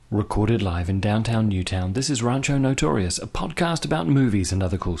Recorded live in downtown Newtown, this is Rancho Notorious, a podcast about movies and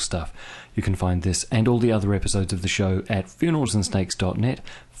other cool stuff. You can find this and all the other episodes of the show at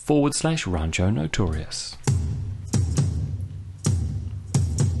funeralsandsnakes.net/Rancho Notorious.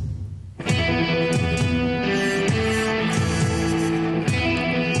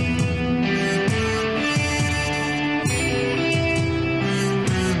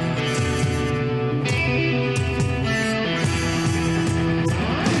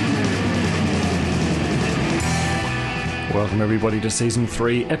 Welcome everybody to Season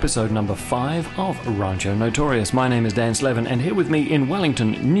 3, Episode number 5 of Rancho Notorious. My name is Dan Slevin, and here with me in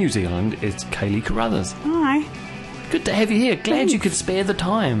Wellington, New Zealand, is Kaylee Carruthers. Hi. Good to have you here. Glad Thanks. You could spare the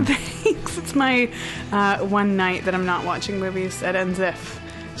time. Thanks. It's my one night that I'm not watching movies at NZIF,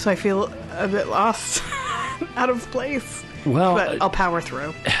 so I feel a bit lost, out of place. Well, but I'll power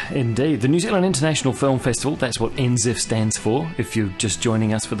through. Indeed. The New Zealand International Film Festival, that's what NZIF stands for, if you're just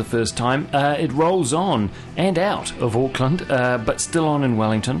joining us for the first time. It rolls on and out of Auckland, but still on in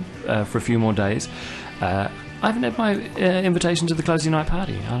Wellington for a few more days. I haven't had my invitation to the closing night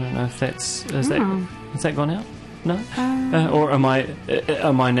party. I don't know if that's... Has that gone out? No? Or am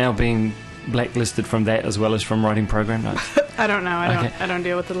I now being blacklisted from that as well as from writing program notes? I don't know. I don't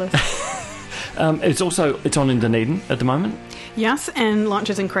deal with the list. It's on in Dunedin at the moment. Yes, and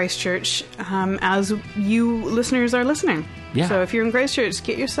launches in Christchurch as you listeners are listening. Yeah. So if you're in Christchurch,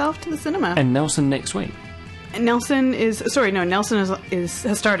 get yourself to the cinema. And Nelson next week. Nelson has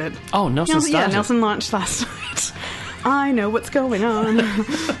started. Oh, Nelson started. Yeah, Nelson launched last night. I know what's going on.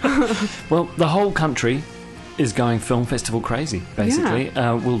 Well, the whole country is going film festival crazy, basically.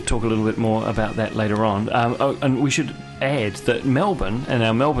 Yeah. We'll talk a little bit more about that later on. And we should add that Melbourne, and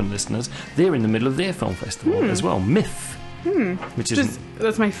our Melbourne listeners, they're in the middle of their film festival as well, MIF. Which is...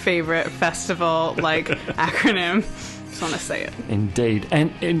 That's my favourite festival, acronym. Just want to say it. Indeed.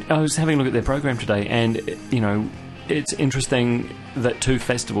 And I was having a look at their program today, and, it's interesting that two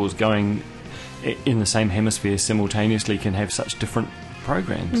festivals going in the same hemisphere simultaneously can have such different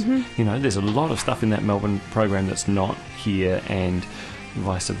programs. Mm-hmm. There's a lot of stuff in that Melbourne program that's not here, and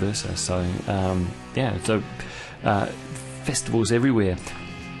vice versa. So festivals everywhere.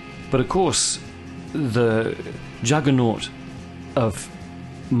 But of course, the juggernaut of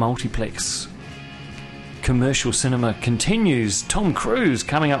multiplex commercial cinema continues. Tom Cruise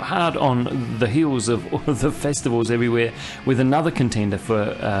coming up hard on the heels of all the festivals everywhere with another contender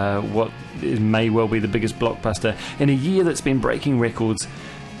for what may well be the biggest blockbuster in a year that's been breaking records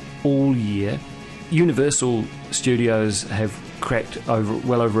all year. Universal Studios have cracked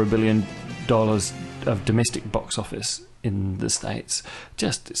well over $1 billion of domestic box office in the States.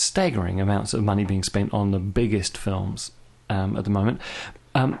 Just staggering amounts of money being spent on the biggest films at the moment.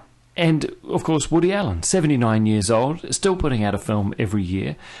 And, of course, Woody Allen, 79 years old, still putting out a film every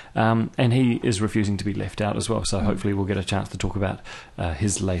year, and he is refusing to be left out as well, so hopefully we'll get a chance to talk about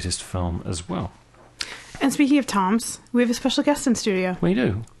his latest film as well. And speaking of Toms, we have a special guest in studio. We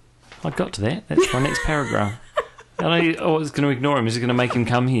do. I got to that. That's my next paragraph. I was going to ignore him. I was going to make him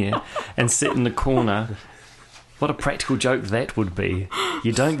come here and sit in the corner. What a practical joke that would be.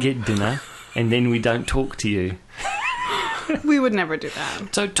 You don't get dinner, and then we don't talk to you. We would never do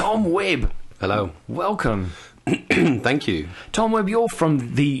that. So, Tom Webb. Hello. Welcome. Thank you. Tom Webb, you're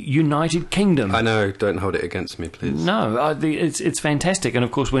from the United Kingdom. I know. Don't hold it against me, please. No, it's fantastic. And,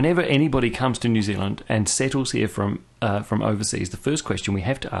 of course, whenever anybody comes to New Zealand and settles here from overseas, the first question we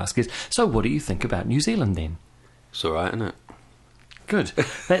have to ask is, so what do you think about New Zealand, then? It's all right, isn't it? Good.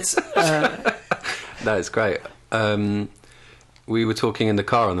 That's... No, it's great. We were talking in the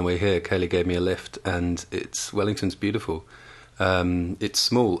car on the way here. Kaylee gave me a lift, and Wellington's beautiful. It's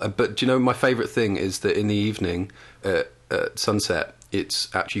small, but do you know my favourite thing is that in the evening at sunset,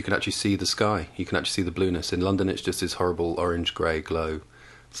 you can actually see the sky. You can actually see the blueness. In London, it's just this horrible orange-grey glow.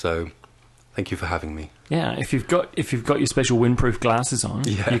 So, thank you for having me. Yeah, if you've got your special windproof glasses on,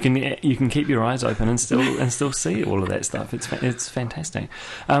 you can keep your eyes open and still see all of that stuff. It's fantastic.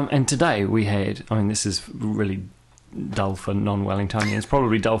 And today we had. I mean, this is really dull for non-Wellingtonians,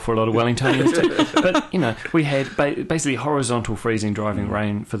 probably dull for a lot of Wellingtonians too. But we had basically horizontal freezing driving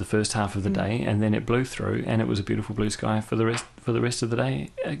rain for the first half of the day, and then it blew through, and it was a beautiful blue sky for the rest of the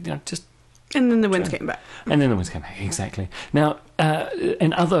day. And then the winds came back. Exactly. Now,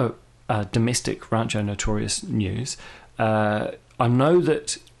 in other domestic Rancho Notorious news, I know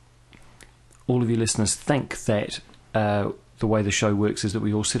that all of you listeners think that the way the show works is that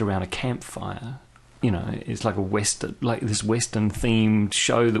we all sit around a campfire. It's like this Western themed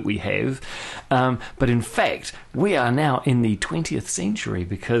show that we have. But in fact, we are now in the 20th century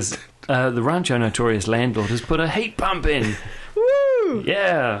because the Rancho Notorious landlord has put a heat pump in. Woo! Woo!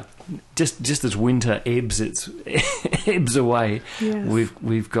 Yeah, just as winter ebbs away, Yes.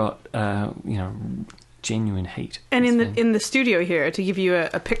 we've got genuine heat. And It's in the studio here, to give you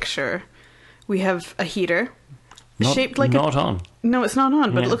a picture, we have a heater shaped like not on. No, it's not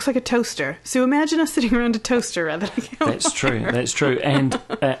on, but Yeah. it looks like a toaster. So imagine us sitting around a toaster rather than a camera. That's true. That's true. And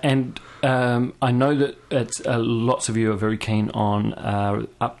I know that lots of you are very keen on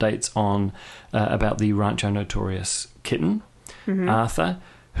updates on about the Rancho Notorious kitten, Arthur,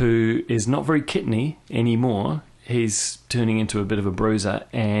 who is not very kitteny anymore. He's turning into a bit of a bruiser,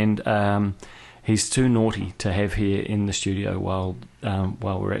 and he's too naughty to have here in the studio while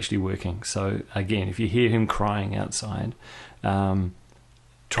we're actually working. So again, if you hear him crying outside, try I not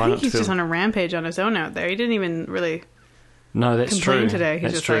think to he's feel. just on a rampage on his own out there. He didn't even really No, that's complain true. today. He's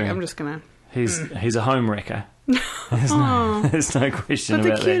That's just true. like, I'm just gonna. He's a home wrecker. Aw. There's no question But the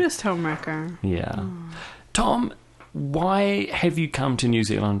about that. cutest homewrecker. Yeah. Tom, why have you come to New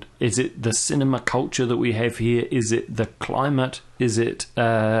Zealand? Is it the cinema culture that we have here? Is it the climate? Is it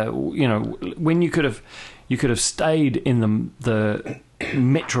when you could have stayed in the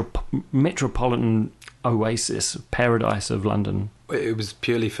metropolitan oasis paradise of London? It was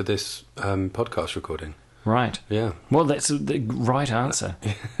purely for this podcast recording. Right. Yeah. Well, that's the right answer.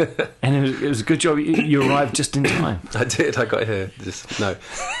 And it was a good job. You arrived just in time. I did. I got here. No.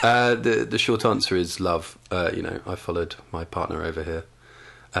 The short answer is love. I followed my partner over here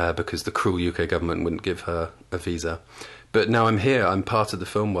because the cruel UK government wouldn't give her a visa. But now I'm here. I'm part of the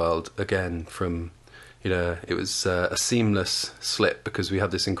film world again from, it was a seamless slip because we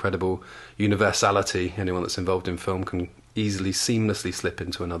have this incredible universality. Anyone that's involved in film can easily, seamlessly slip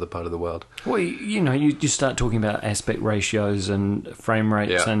into another part of the world. Well, you start talking about aspect ratios and frame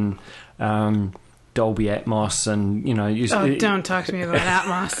rates and Dolby Atmos, and Don't talk to me about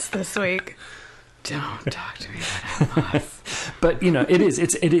Atmos this week. Don't talk to me about Atmos. But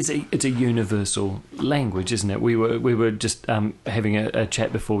it's a universal language, isn't it? We were just having a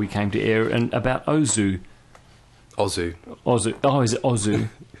chat before we came to air and about Ozu. Ozu. Ozu. Oh, is it Ozu?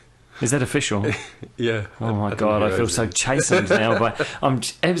 Is that official? Yeah. Oh my don't God, know I feel Ozu. so chastened now.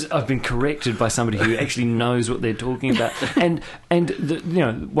 I've been corrected by somebody who actually knows what they're talking about. And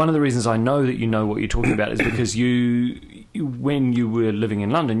one of the reasons I know that you know what you're talking about is because when you were living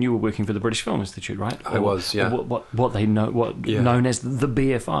in London, you were working for the British Film Institute, right? I was, yeah. What they know, known as the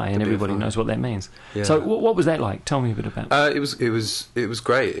BFI, and everybody BFI. knows what that means. Yeah. So, what was that like? Tell me a bit about. It was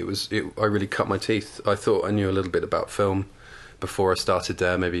great. I really cut my teeth. I thought I knew a little bit about film before I started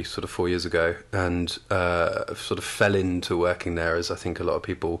there, maybe sort of 4 years ago, and sort of fell into working there, as I think a lot of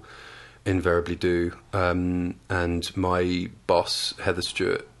people invariably do. And my boss, Heather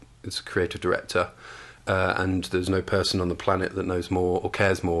Stewart, is a creative director, and there's no person on the planet that knows more or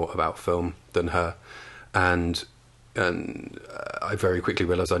cares more about film than her. And I very quickly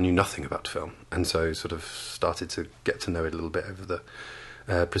realised I knew nothing about film, and so sort of started to get to know it a little bit over the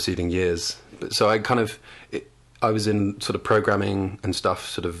preceding years. So I was in sort of programming and stuff,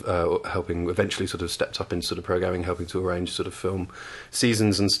 sort of helping, eventually sort of stepped up in sort of programming, helping to arrange sort of film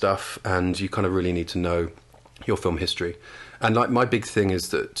seasons and stuff, and you kind of really need to know your film history. And like my big thing is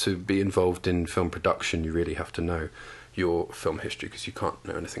that to be involved in film production, you really have to know your film history, because you can't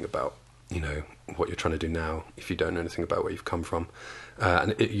know anything about, what you're trying to do now if you don't know anything about where you've come from.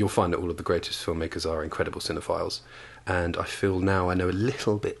 You'll find that all of the greatest filmmakers are incredible cinephiles. And I feel now I know a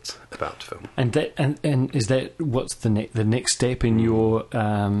little bit about film. And is that what's the next step in your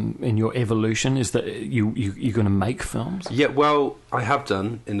evolution? Is that you're going to make films? Yeah, well, I have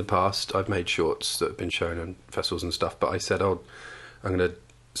done in the past. I've made shorts that have been shown on festivals and stuff. But I said, I'm going to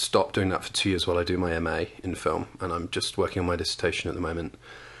stop doing that for 2 years while I do my MA in film, and I'm just working on my dissertation at the moment.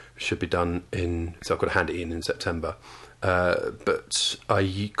 Should be done so I've got to hand it in September. But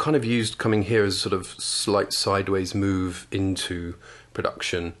I kind of used coming here as a sort of slight sideways move into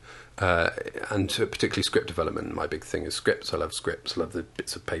production, and particularly script development. My big thing is scripts. I love scripts. I love the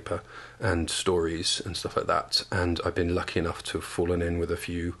bits of paper and stories and stuff like that. And I've been lucky enough to have fallen in with a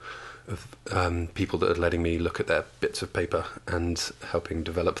few of people that are letting me look at their bits of paper and helping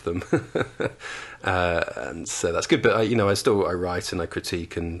develop them. And so that's good. But I write and I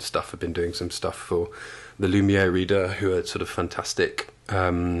critique and stuff. I've been doing some stuff for the Lumiere Reader, who are sort of fantastic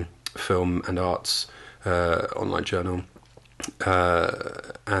film and arts online journal.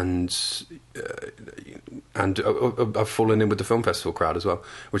 And I've fallen in with the film festival crowd as well,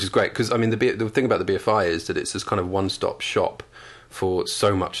 which is great, because the thing about the BFI is that it's this kind of one-stop shop for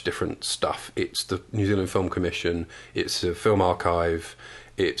so much different stuff. It's the New Zealand Film Commission, it's the Film Archive,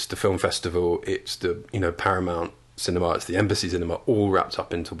 it's the film festival, it's the Paramount Cinema, it's the Embassy Cinema, all wrapped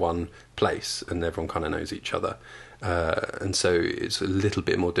up into one place, and everyone kind of knows each other. and so it's a little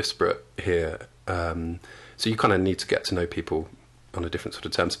bit more disparate here. So you kind of need to get to know people on a different sort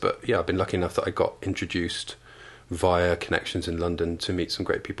of terms. But yeah, I've been lucky enough that I got introduced via connections in London to meet some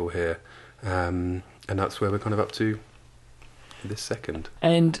great people here, and that's where we're kind of up to this second.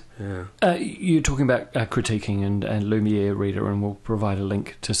 And yeah. You're talking about critiquing and Lumiere Reader, and we'll provide a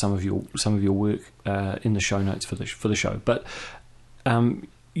link to some of your work in the show notes for the show. But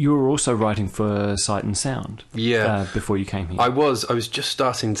you were also writing for Sight and Sound, before you came here. I was just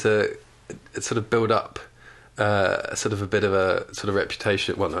starting to sort of build up sort of a bit of a sort of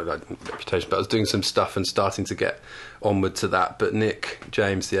reputation. Well, no, not reputation, but I was doing some stuff and starting to get onward to that. But Nick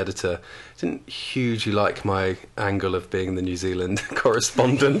James, the editor, didn't hugely like my angle of being the New Zealand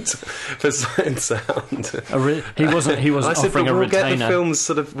correspondent for Sight and Sound. He wasn't I said, offering but a we'll retainer. get the films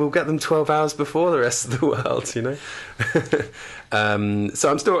we'll get them 12 hours before the rest of the world, you know.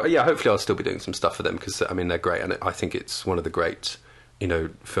 So I'm still, hopefully I'll still be doing some stuff for them, because I mean they're great, and I think it's one of the great,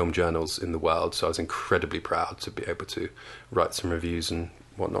 film journals in the world. So I was incredibly proud to be able to write some reviews and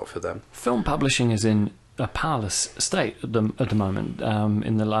whatnot for them. Film publishing is in a parlous state at the moment.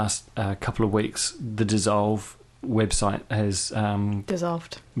 In the last couple of weeks, the Dissolve website has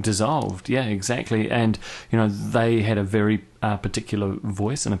dissolved. Yeah, exactly. And they had a very particular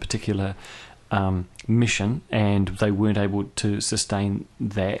voice and a particular mission, and they weren't able to sustain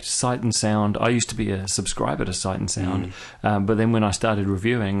that. Sight and Sound, I used to be a subscriber to Sight and Sound, but then when I started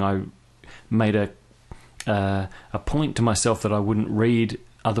reviewing, I made a point to myself that I wouldn't read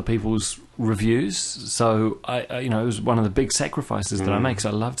other people's reviews. So it was one of the big sacrifices that I make, because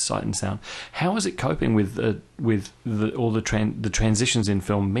I loved Sight and Sound. How is it coping with all the transitions in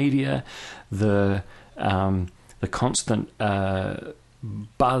film media, the constant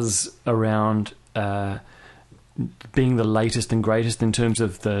buzz around being the latest and greatest in terms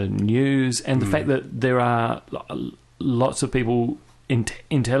of the news, and the fact that there are lots of people,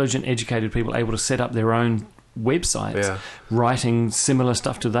 intelligent, educated people, able to set up their own websites, writing similar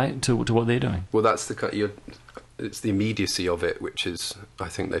stuff to what they're doing? Well, that's it's the immediacy of it, which is, I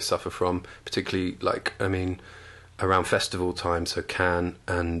think, they suffer from, particularly around festival time, so Cannes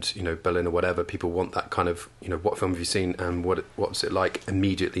and Berlin or whatever. People want that kind of what film have you seen and what's it like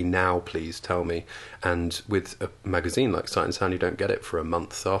immediately, now please tell me. And with a magazine like Sight and Sound, you don't get it for a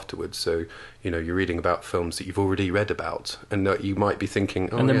month afterwards. So you're reading about films that you've already read about, and you might be thinking,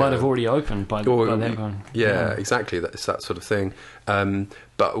 they might have already opened by that point. Yeah, exactly. It's that sort of thing.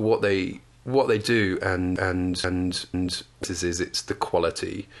 But what they do and is it's the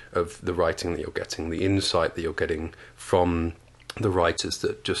quality of the writing that you're getting, the insight that you're getting from the writers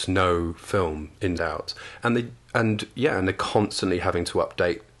that just know film in and out, and they're constantly having to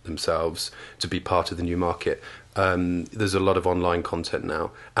update themselves to be part of the new market. There's a lot of online content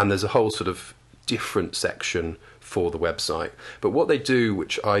now, and there's a whole sort of different section for the website. But what they do,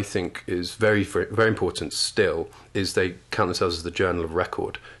 which I think is very, very, very important still, is they count themselves as the Journal of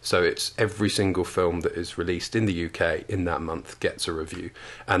Record. So it's every single film that is released in the UK in that month gets a review.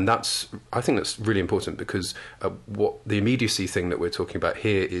 And I think that's really important, because what the immediacy thing that we're talking about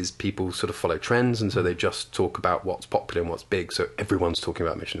here is people sort of follow trends, and so they just talk about what's popular and what's big. So everyone's talking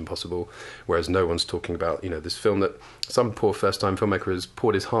about Mission Impossible, whereas no one's talking about this film that some poor first-time filmmaker has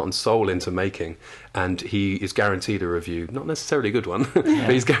poured his heart and soul into making, and he is guaranteed a review, not necessarily a good one, but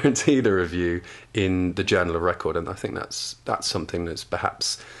he's guaranteed a review in the Journal of Record. And I think that's something that's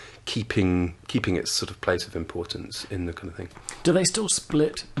perhaps keeping its sort of place of importance in the kind of thing. Do they still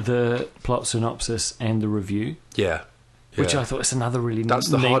split the plot synopsis and the review? Yeah. Which I thought was another really That's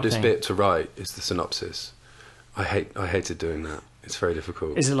the hardest thing. bit to write, is the synopsis. I hated doing that. It's very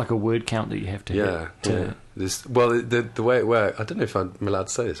difficult. Is it like a word count that you have to hit? Yeah. The way it works, I don't know if I'm allowed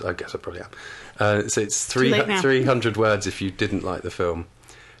to say this. I guess I probably am. So it's 300 words if you didn't like the film,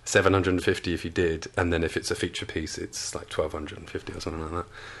 750 if you did, and then if it's a feature piece, it's like 1250 or something like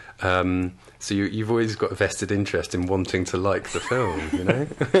that. So you've always got a vested interest in wanting to like the film,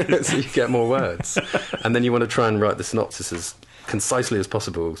 so you get more words, and then you want to try and write the synopsis as concisely as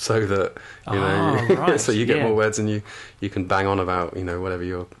possible, so that right. so you get more words, and you can bang on about whatever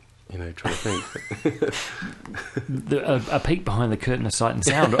you're trying to think. A peek behind the curtain of Sight and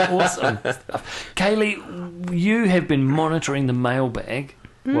Sound. Awesome. Kaylee, you have been monitoring the mailbag.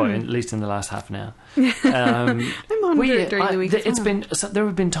 Well, at least in the last half an hour. I monitor it during the week. There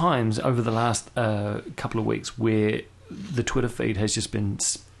have been times over the last couple of weeks where the Twitter feed has just been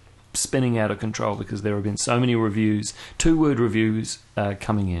spinning out of control, because there have been so many reviews, 2-word reviews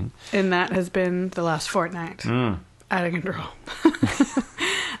coming in. And that has been the last fortnight. Out of control.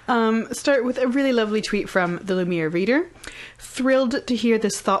 Start with a really lovely tweet from the Lumiere Reader. Thrilled to hear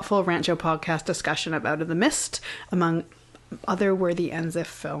this thoughtful Rancho podcast discussion of Out of the Mist, among other worthy NZIF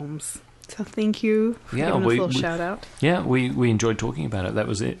films. So thank you for giving us a little shout out. Yeah, we enjoyed talking about it. That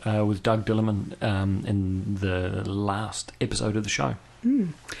was it with Doug Dillerman in the last episode of the show.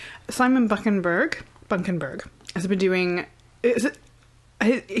 Simon Bunkenberg has been doing...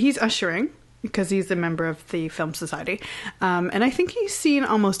 He's ushering, because he's a member of the Film Society. And I think he's seen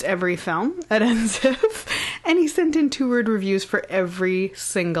almost every film at NZIF. And he sent in 2-word reviews for every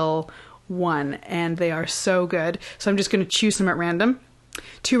single one. And they are so good. So I'm just going to choose some at random.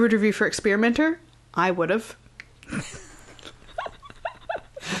 2-word review for Experimenter. I would have.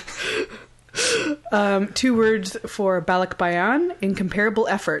 2 words for Balak Bayan. Incomparable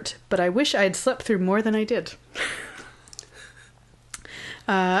effort. But I wish I had slept through more than I did.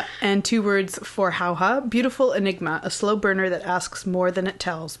 And 2 words for Hauha. Beautiful enigma. A slow burner that asks more than it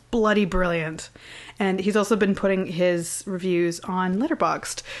tells. Bloody brilliant. And he's also been putting his reviews on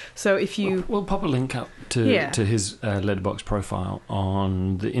Letterboxd. So if you... We'll pop a link up to his Letterboxd profile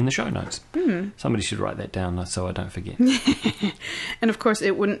in the show notes. Somebody should write that down so I don't forget. And of course,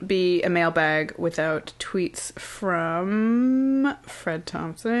 it wouldn't be a mailbag without tweets from Fred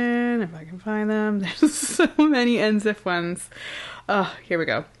Thompson, if I can find them. There's so many NZIF ones. Here we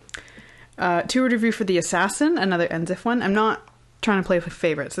go. 2-word review for The Assassin, another NZIF one. I'm not trying to play with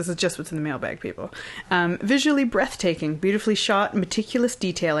favorites. This is just what's in the mailbag, people. Visually breathtaking, beautifully shot, meticulous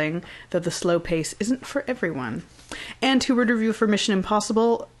detailing, though the slow pace isn't for everyone. And 2-word review for Mission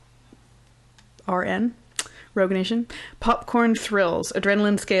Impossible, RN, Rogue Nation. Popcorn thrills.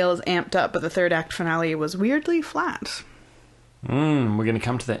 Adrenaline scale is amped up, but the third act finale was weirdly flat. We're going to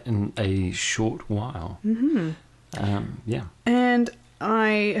come to that in a short while. Yeah. And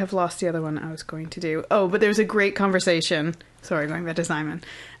I have lost the other one I was going to do. Oh, but there's a great conversation, sorry, going back to Simon,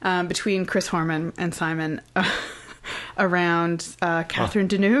 between Chris Horman and Simon around Catherine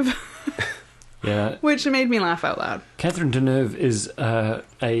Deneuve. Yeah. Which made me laugh out loud. Catherine Deneuve is a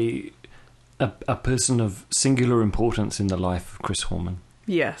person of singular importance in the life of Chris Horman.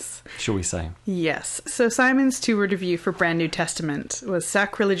 Yes. Shall we say? Yes. So Simon's 2-word review for Brand New Testament was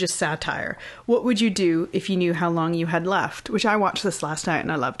sacrilegious satire. What would you do if you knew how long you had left? Which I watched this last night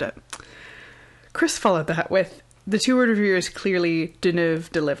and I loved it. Chris followed that with, the 2-word review is clearly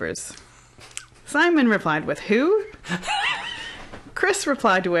Deneuve delivers. Simon replied with, who? Chris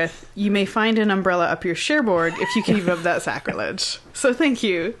replied with, you may find an umbrella up your cherboard if you keep up that sacrilege. So thank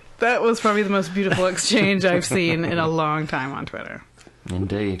you. That was probably the most beautiful exchange I've seen in a long time on Twitter.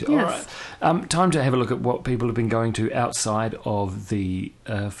 Indeed. Yes. All right. Time to have a look at what people have been going to outside of the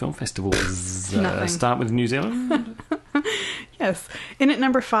film festivals. Start with New Zealand. Yes. In at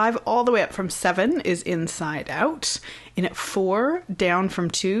number 5, all the way up from 7, is Inside Out. In at 4, down from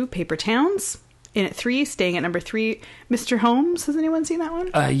 2, Paper Towns. In at 3, staying at number 3, Mr. Holmes. Has anyone seen that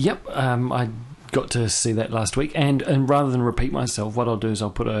one? Yep. I got to see that last week. And rather than repeat myself, what I'll do is I'll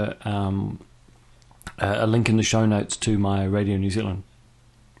put a link in the show notes to my Radio New Zealand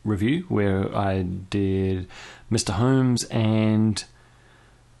review where I did Mr. Holmes and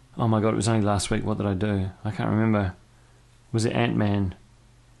oh my god, it was only last week. What did I do? I can't remember. Was it Ant-Man?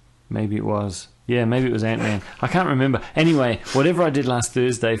 Maybe it was. Yeah, maybe it was Ant-Man. I can't remember. Anyway, whatever I did last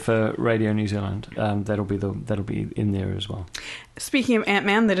Thursday for Radio New Zealand, that'll be in there as well. Speaking of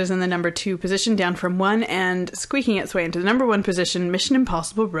Ant-Man, that is in the number 2 position, down from 1, and squeaking its way into the number 1 position, Mission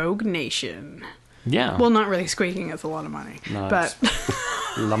Impossible: Rogue Nation. Yeah. Well, not really squeaking, it's a lot of money. No, but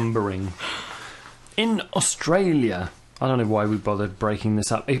lumbering. In Australia, I don't know why we bothered breaking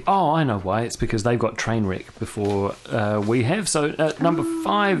this up. Oh, I know why. It's because they've got Trainwreck before we have. So number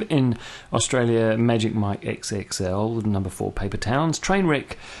 5 in Australia, Magic Mike XXL. Number 4, Paper Towns.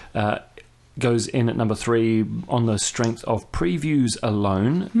 Trainwreck goes in at number 3 on the strength of previews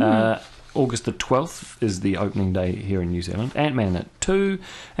alone. August the 12th is the opening day here in New Zealand. Ant-Man at 2,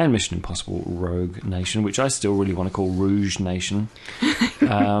 and Mission Impossible: Rogue Nation, which I still really want to call Rouge Nation.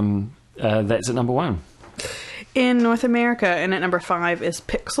 That's at number 1. In North America, and at number 5 is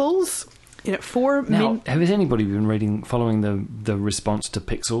Pixels. In at 4... Now, has anybody been following the response to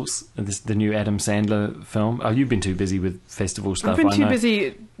Pixels, the new Adam Sandler film? Oh, you've been too busy with festival stuff, I've been too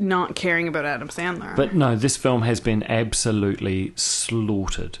busy not caring about Adam Sandler. But no, this film has been absolutely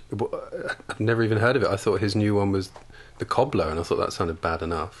slaughtered. I've never even heard of it. I thought his new one was The Cobbler, and I thought that sounded bad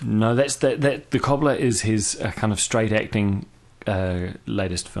enough. No, that The Cobbler is his kind of straight acting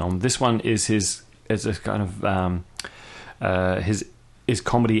latest film. This one is his a kind of his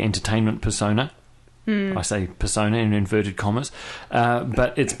comedy entertainment persona. I say persona in inverted commas,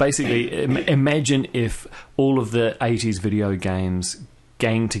 but it's basically imagine if all of the 80s video games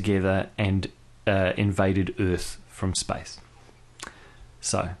ganged together and invaded Earth from space.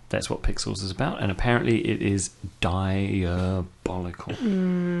 So that's what Pixels is about, and apparently it is diabolical.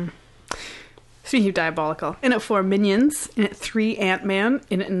 Speaking of diabolical, in at 4, Minions. In at 3, Ant-Man.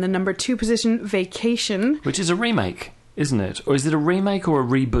 In the number 2 position, Vacation. Which is a remake, isn't it? Or is it a remake or a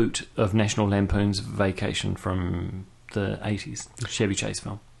reboot of National Lampoon's Vacation from the 80s, the Chevy Chase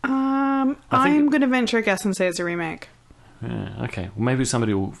film? I'm going to venture a guess and say it's a remake. Yeah, okay. Well, maybe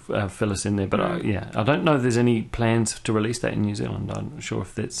somebody will fill us in there, but I don't know if there's any plans to release that in New Zealand. I'm not sure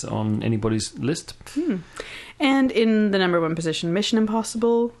if that's on anybody's list. And in the number 1 position, Mission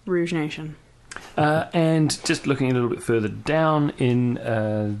Impossible, Rouge Nation. And just looking a little bit further down in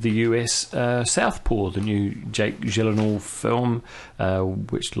the US, Southpaw, the new Jake Gyllenhaal film,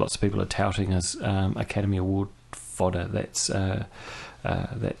 which lots of people are touting as Academy Award fodder. That's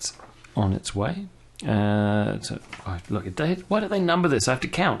on its way. Look, why don't they number this? I have to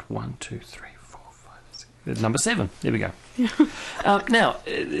count. 1, 2, 3, 4, 5, 6. Number 7. There we go. Now,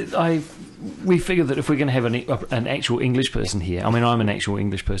 we figured that if we're going to have an actual English person here, I mean, I'm an actual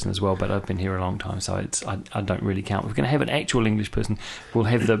English person as well, but I've been here a long time, so I don't really count. If we're going to have an actual English person, we'll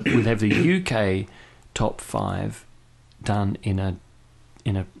have the UK top 5 done in a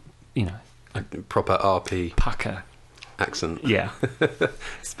A proper RP pucker accent. Yeah.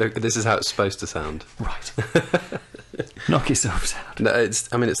 This is how it's supposed to sound. Right. Knock yourselves out. No, it's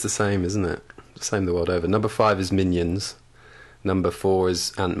the same, isn't it? The same the world over. Number 5 is Minions. Number 4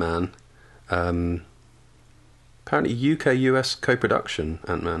 is Ant-Man. Apparently UK-US co-production,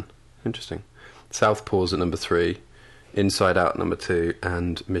 Ant-Man. Interesting. Southpaw's at number 3. Inside Out, number 2.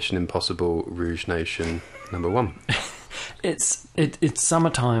 And Mission Impossible, Rouge Nation, number 1. It's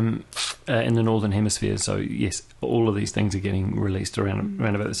summertime in the Northern Hemisphere, so yes, all of these things are getting released around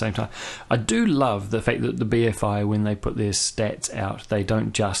about the same time. I do love the fact that the BFI, when they put their stats out, they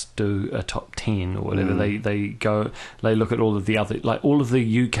don't just do a top 10 or whatever. They look at all of the other, like all of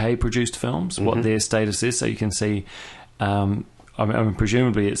the UK produced films, what their status is, so you can see. I mean,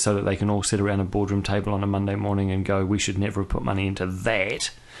 presumably it's so that they can all sit around a boardroom table on a Monday morning and go, "We should never have put money into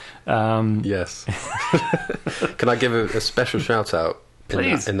that." Yes. Can I give a special shout out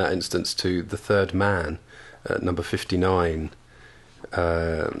in that instance to The Third Man at number 59?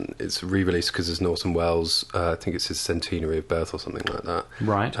 It's re-released because it's Orson Welles. I think it's his centenary of birth or something like that.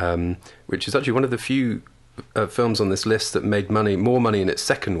 Right. Which is actually one of the few films on this list that made more money in its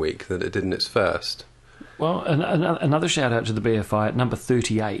second week than it did in its first. Well, another shout out to the BFI at number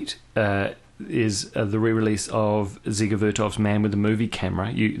 38 is the re-release of Ziga Vertov's Man with the Movie Camera.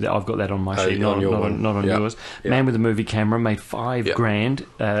 I've got that on my sheet, not on yours. Yep. Man with the Movie Camera made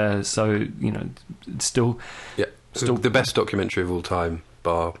 $5,000, so it's still the best documentary of all time,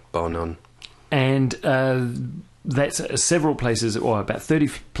 bar none. And that's several places, or about 30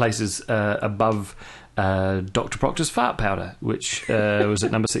 places above Dr. Proctor's Fart Powder, which was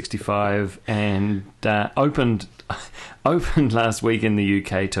at number 65 and opened last week in the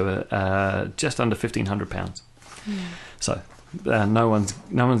UK to just under £1,500. So no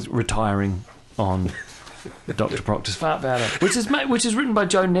one's retiring on Dr. Proctor's Fart Powder, which is written by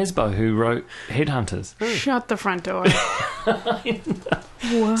Joe Nesbo, who wrote Headhunters. Shut the front door.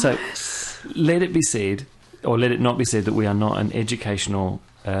 What? So let it be said, or let it not be said, that we are not an educational.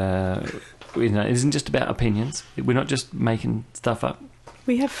 It isn't just about opinions. We're not just making stuff up.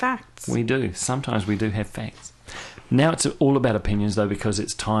 We have facts. We do. Sometimes we do have facts. Now it's all about opinions, though, because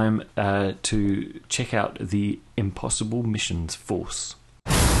it's time to check out the Impossible Missions Force.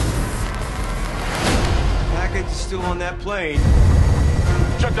 Package is still on that plane.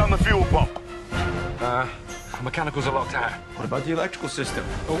 Shut down the fuel pump. Mechanicals are locked out. What about the electrical system?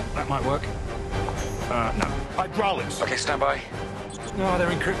 Oh, that might work. No. Hydraulics. Okay, stand by. No, they're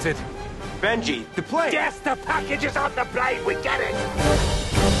encrypted. Benji, the plane! Yes, the package is on the plane. We get it.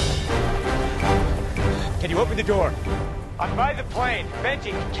 Can you open the door? I'm by the plane.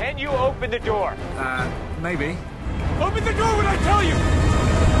 Benji, can you open the door? Maybe. Open the door when I tell you!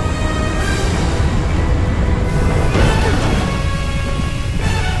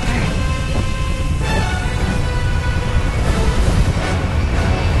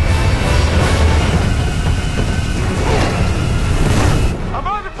 I'm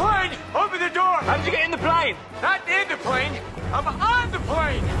on the plane! Open the door! How did you get in the plane? Not in the plane! I'm on the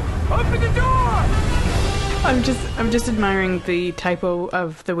plane! Open the door! I'm just admiring the typo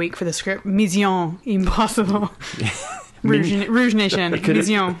of the week for the script. Mission Impossible. Rouge Nation. Mission. It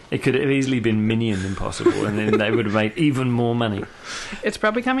could have easily been Minion Impossible, and then they would have made even more money. It's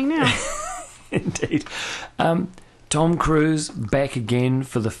probably coming now. Indeed. Tom Cruise back again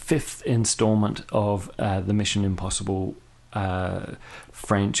for the 5th instalment of the Mission Impossible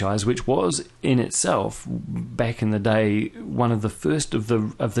franchise, which was in itself back in the day one of the first of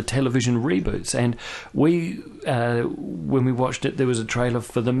the television reboots. And we when we watched it, there was a trailer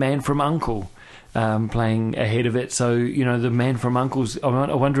for The Man from U.N.C.L.E. Playing ahead of it. So The Man from U.N.C.L.'s.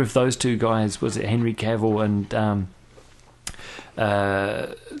 I wonder if those two guys, was it Henry Cavill and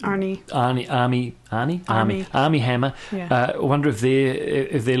Armie Hammer. Yeah. I wonder if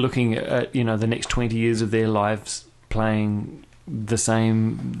they're looking at the next 20 years of their lives playing the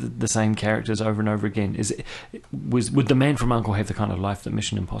same characters over and over again. Would The Man from U.N.C.L.E. have the kind of life that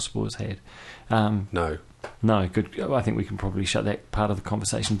Mission Impossible has had? No. No, good. I think we can probably shut that part of the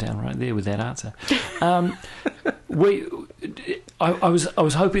conversation down right there with that answer. I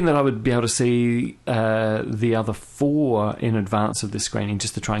was hoping that I would be able to see the other four in advance of this screening,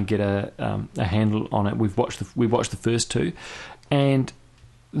 just to try and get a handle on it. We watched the first two, and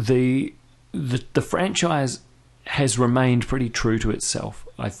the franchise has remained pretty true to itself,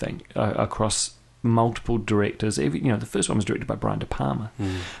 I think, across multiple directors. The first one was directed by Brian De Palma.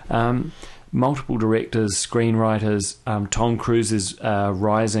 Multiple directors, screenwriters, Tom Cruise's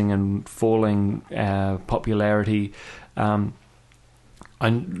rising and falling popularity. And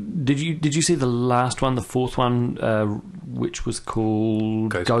did you see the last one, the fourth one, which was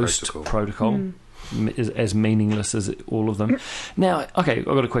called Ghost Protocol? As meaningless as all of them. Now, okay, I've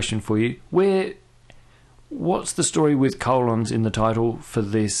got a question for you. What's the story with colons in the title for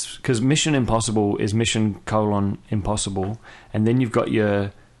this? Because Mission Impossible is Mission : Impossible, and then you've got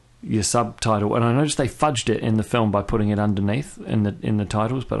your subtitle, and I noticed they fudged it in the film by putting it underneath in the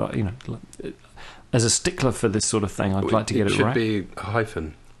titles. But as a stickler for this sort of thing, I'd like to get it right. It should be a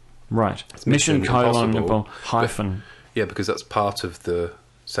hyphen. Right. It's Mission : Impossible, hyphen. Yeah, because that's part of the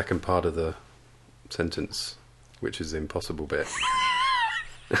second part of the sentence, which is the impossible bit.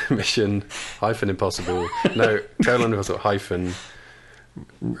 Mission Impossible. No, Impossible hyphen.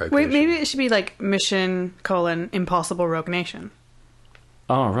 Wait, maybe it should be like Mission : Impossible Rogue Nation.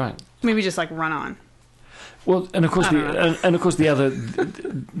 Oh, right. Maybe just like run on. Well, and of course the other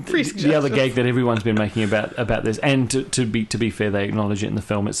gag that everyone's been making about this, and to be fair, they acknowledge it in the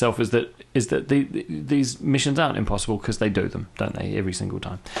film itself, is that these missions aren't impossible because they do them, don't they? Every single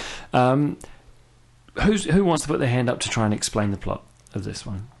time. Who wants to put their hand up to try and explain the plot of this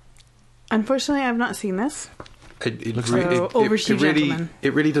one? Unfortunately, I've not seen this. Over to you, gentlemen.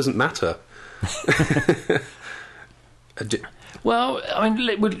 It really doesn't matter. Well, I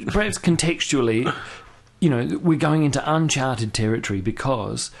mean, perhaps contextually, we're going into uncharted territory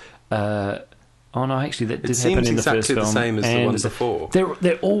because. Actually, that did happen in the first film. It seems exactly the same as the one before.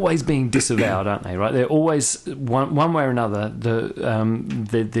 They're always being disavowed, aren't they? Right? They're always one way or another.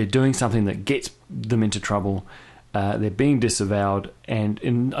 They're doing something that gets them into trouble. They're being disavowed, and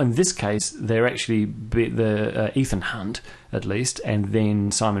in this case, they're actually Ethan Hunt, at least, and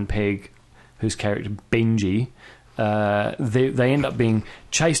then Simon Pegg, whose character Benji. They end up being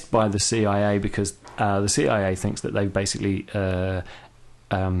chased by the CIA because the CIA thinks that they've basically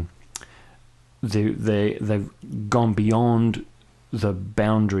they've gone beyond the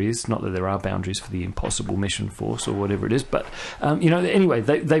boundaries. Not that there are boundaries for the Impossible Mission Force or whatever it is, but anyway,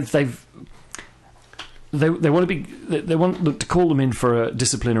 they want to call them in for a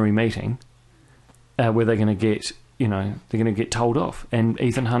disciplinary meeting where they're going to get. They're going to get told off, and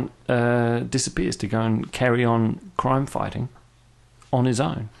Ethan Hunt disappears to go and carry on crime fighting on his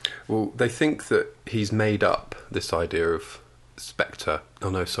own. Well, they think that he's made up this idea of Spectre.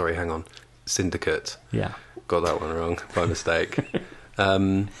 Oh no, sorry, hang on, Syndicate. Yeah, got that one wrong by mistake.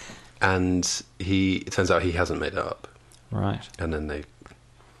 And it turns out he hasn't made it up. Right. And then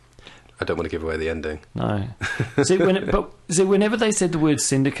I don't want to give away the ending. No. Whenever they said the word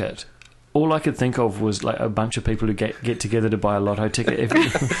Syndicate, all I could think of was like a bunch of people who get together to buy a lotto ticket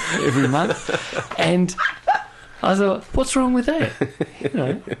every month, and I thought, what's wrong with that?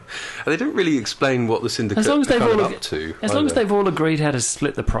 They didn't really explain what the syndicate as long as they've all up to. As long as they've all agreed how to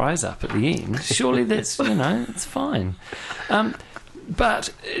split the prize up at the end, surely that's it's fine.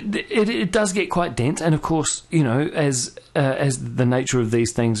 But it does get quite dense, and of course, as the nature of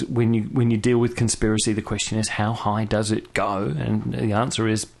these things, when you deal with conspiracy, the question is how high does it go, and the answer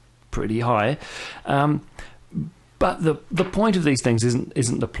is pretty high. But the point of these things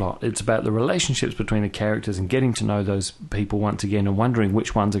isn't the plot. It's about the relationships between the characters and getting to know those people once again, and wondering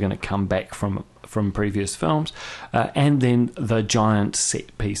which ones are going to come back from previous films, and then the giant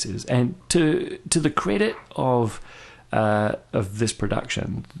set pieces. And to the credit of this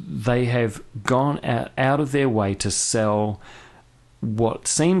production, they have gone out of their way to sell what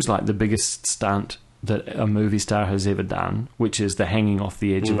seems like the biggest stunt that a movie star has ever done, which is the hanging off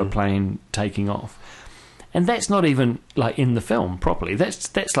the edge of a plane taking off. and that's not even like in the film properly.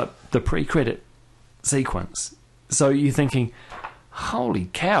 That's like the pre-credit sequence. So you're thinking, holy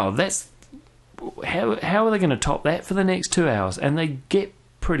cow, that's how are they going to top that for the next 2 hours? And they get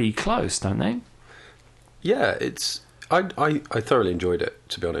pretty close, don't they? Yeah, it's. I thoroughly enjoyed it,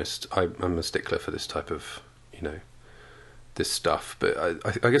 to be honest. I'm a stickler for this type of, this stuff. But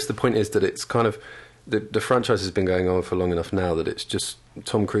I guess the point is that it's kind of the franchise has been going on for long enough now that it's just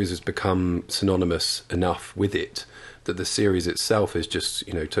Tom Cruise has become synonymous enough with it that the series itself is just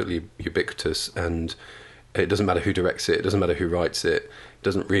totally ubiquitous, and it doesn't matter who directs it, it doesn't matter who writes it, it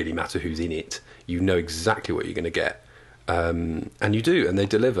doesn't really matter who's in it. You know exactly what you're going to get. And you do, and they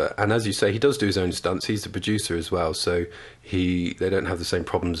deliver. And as you say, he does do his own stunts. He's the producer as well, so they don't have the same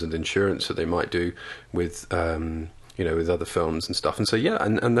problems with insurance that they might do with with other films and stuff. And so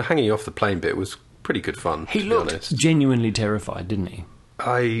and the hanging off the plane bit was pretty good fun. He looked genuinely terrified, didn't he?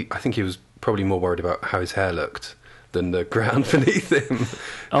 I think he was probably more worried about how his hair looked than the ground beneath him.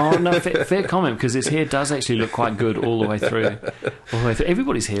 Oh no, fair comment, because his hair does actually look quite good all the way through.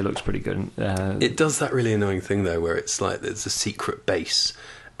 Everybody's hair looks pretty good. It does that really annoying thing though, where it's like there's a secret base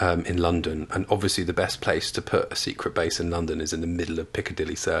in London, and obviously the best place to put a secret base in London is in the middle of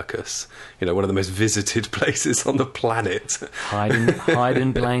Piccadilly Circus. One of the most visited places on the planet. Hide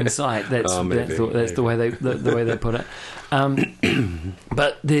in plain sight. That's the way they put it.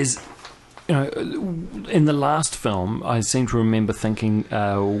 But there's. In the last film, I seem to remember thinking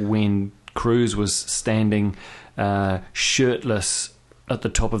when Cruise was standing shirtless at the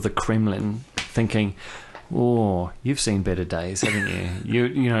top of the Kremlin, thinking, "Oh, you've seen better days, haven't you?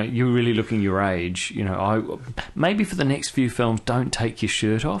 You're really looking your age. Maybe for the next few films, don't take your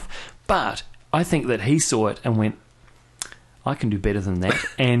shirt off." But I think that he saw it and went, "I can do better than that,"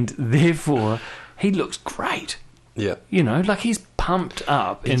 and therefore he looks great. Yeah, like he's pumped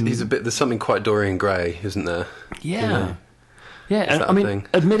up. He's a bit. There's something quite Dorian Gray, isn't there? Yeah, yeah. I mean,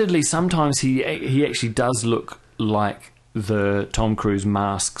 admittedly, sometimes he actually does look like the Tom Cruise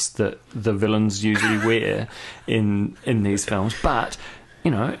masks that the villains usually wear in these films. But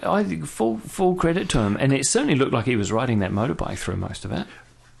I think full credit to him, and it certainly looked like he was riding that motorbike through most of it.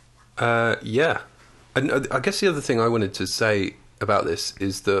 Yeah, and I guess the other thing I wanted to say about this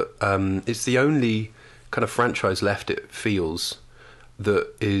is that it's the only kind of franchise left, it feels, that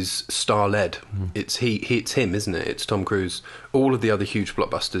is star-led. It's him, isn't it? It's Tom Cruise. All of the other huge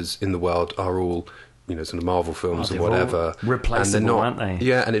blockbusters in the world are all, sort of Marvel films or whatever. Replaceable, and they're not, aren't they?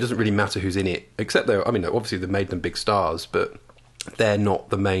 Yeah, and it doesn't really matter who's in it, except obviously they've made them big stars, but they're not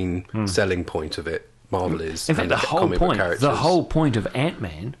the main selling point of it. Marvel is. In fact, the whole point of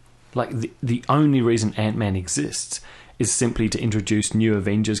Ant-Man, like the only reason Ant-Man exists, is simply to introduce new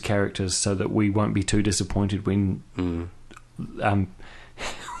Avengers characters so that we won't be too disappointed when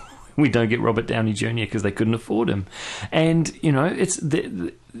we don't get Robert Downey Jr. because they couldn't afford him. And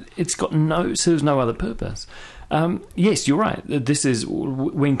it's got serves no other purpose. Yes, you're right. This is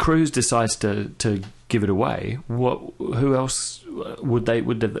when Cruise decides to give it away. Who else would they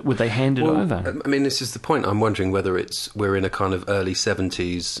hand it over? I mean, this is the point. I'm wondering whether we're in a kind of early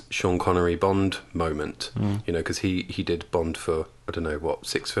 70s Sean Connery Bond moment. Because he did Bond for, I don't know,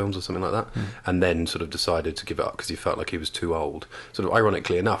 6 films or something like that, and then sort of decided to give it up because he felt like he was too old. Sort of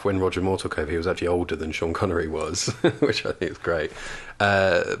ironically enough, when Roger Moore took over, he was actually older than Sean Connery was, which I think is great.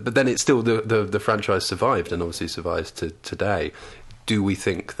 But then it's still the franchise survived, and obviously survives to today. Do we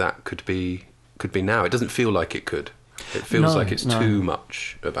think that could be now? It doesn't feel like it could. It feels like it's too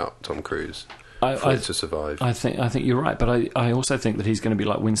much about Tom Cruise for it to survive. I think you're right, but I also think that he's going to be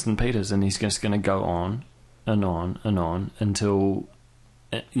like Winston Peters, and he's just going to go on and on and on until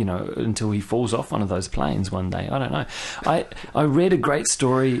he falls off one of those planes one day. I don't know. I read a great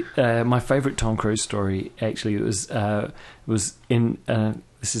story. My favourite Tom Cruise story actually was in.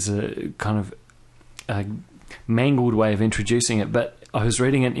 This is a kind of a mangled way of introducing it, but I was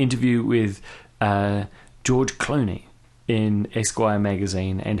reading an interview with George Clooney in Esquire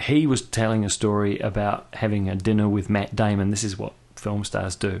magazine, and he was telling a story about having a dinner with Matt Damon. This is what film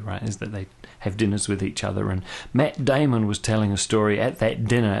stars do, right? Is that they have dinners with each other, and Matt Damon was telling a story at that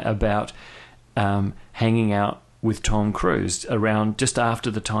dinner about hanging out with Tom Cruise around just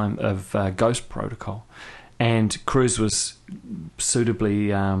after the time of Ghost Protocol, and Cruise was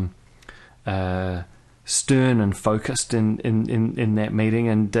suitably stern and focused in that meeting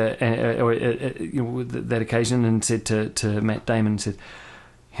and that occasion, and said to Matt Damon, said,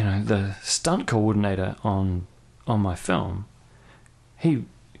 the stunt coordinator on my film, he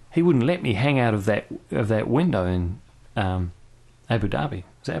wouldn't let me hang out of that window in Abu Dhabi.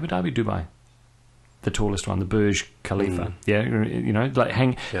 Was it Abu Dhabi, Dubai? the tallest one, the Burj Khalifa. Yeah, you know, like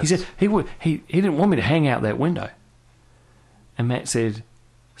hang. Yes. He said he didn't want me to hang out that window. And Matt said,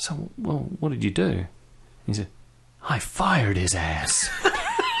 "So, well, what did you do?" He said, "I fired his ass."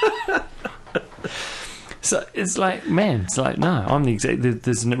 So it's like, man, it's like, no, I'm the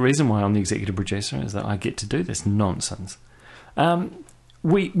there's a reason why I'm the executive producer, is that I get to do this nonsense.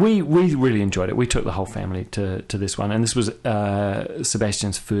 We really enjoyed it. We took the whole family to this one, and this was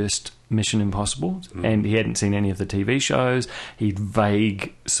Sebastian's first Mission Impossible, and he hadn't seen any of the TV shows. He'd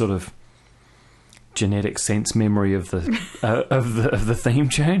vague sort of genetic sense memory of the of the theme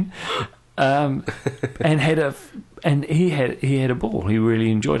tune, and he had a ball. He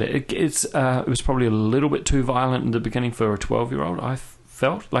really enjoyed it. It was probably a little bit too violent in the beginning for a 12-year-old. I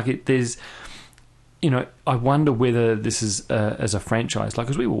felt like it. There's, you know, I wonder whether this is as a franchise, like,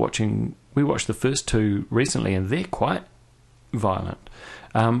 because we watched the first two recently, and they're quite violent.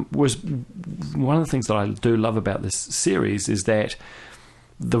 Was one of the things that I do love about this series is that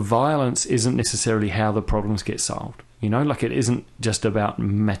the violence isn't necessarily how the problems get solved. You know, like, it isn't just about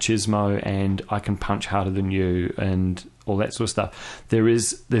machismo and I can punch harder than you and all that sort of stuff.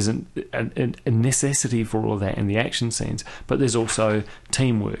 There's a necessity for all of that in the action scenes, but there's also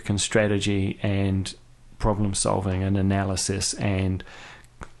teamwork and strategy and problem solving and analysis and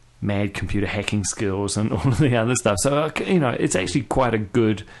mad computer hacking skills and all of the other stuff. So, you know, it's actually quite a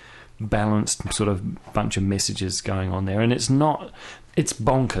good balanced sort of bunch of messages going on there, and it's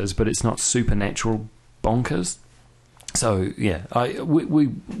bonkers, but it's not supernatural bonkers. So yeah, we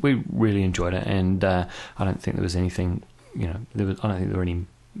really enjoyed it, and I don't think there was anything, you know, I don't think there were any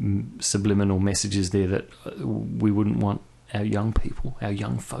subliminal messages there that we wouldn't want our young people, our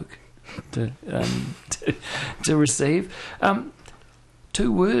young folk, to receive.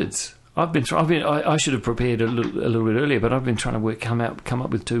 2 words. I should have prepared a little bit earlier, but I've been trying to come up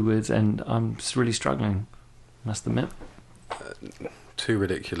with 2 words, and I'm really struggling, must admit. Too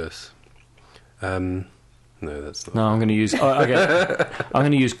ridiculous. No, that's not. No, I'm going to use. Okay. I'm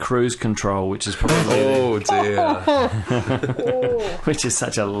going to use cruise control, which is probably. Oh dear! Which is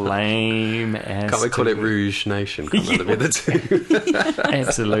such a lame ass. Can't we call it Rouge Nation? Can't that be the 2?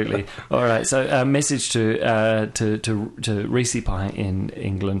 Absolutely. All right. So, a message to Reese Pie in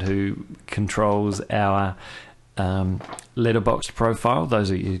England, who controls our letterboxd profile. Those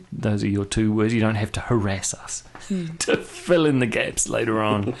are your 2 words. You don't have to harass us to fill in the gaps later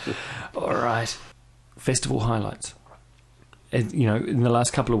on. All right. Festival highlights. You know, in the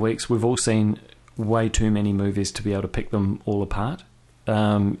last couple of weeks, we've all seen way too many movies to be able to pick them all apart.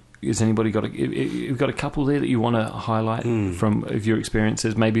 Has anybody you've got a couple there that you want to highlight from of your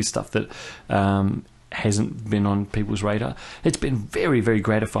experiences? Maybe stuff that hasn't been on people's radar. It's been very, very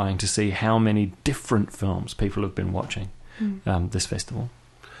gratifying to see how many different films people have been watching this festival.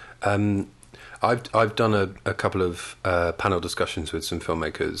 I've done a couple of panel discussions with some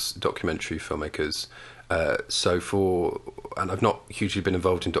filmmakers, documentary filmmakers. And I've not hugely been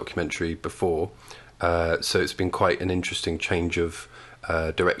involved in documentary before, so it's been quite an interesting change of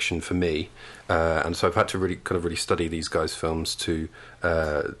direction for me. And so I've had to really study these guys' films to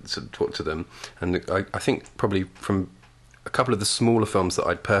talk to them. And I think probably from a couple of the smaller films that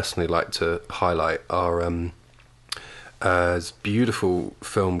I'd personally like to highlight are a beautiful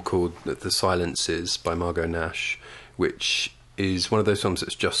film called The Silences by Margot Nash, which is one of those films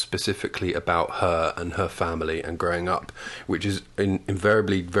that's just specifically about her and her family and growing up, which is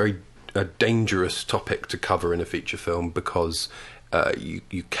invariably very a dangerous topic to cover in a feature film, because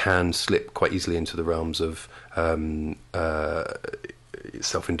you can slip quite easily into the realms of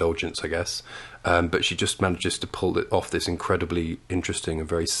self-indulgence, I guess. But she just manages to pull it off, this incredibly interesting and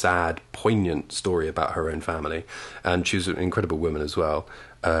very sad, poignant story about her own family. And she's an incredible woman as well.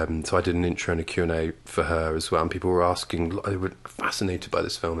 So I did an intro and a Q&A for her as well. And people were asking, they were fascinated by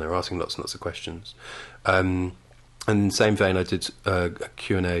this film. They were asking lots and lots of questions. And in the same vein, I did a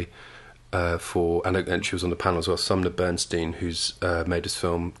Q&A for, and she was on the panel as well, Sumner Bernstein, who's made this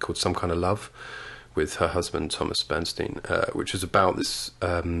film called Some Kind of Love, with her husband Thomas Bernstein, which is about this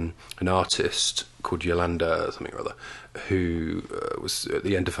an artist called Yolanda something or other, who was at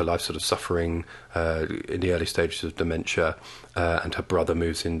the end of her life sort of suffering in the early stages of dementia, and her brother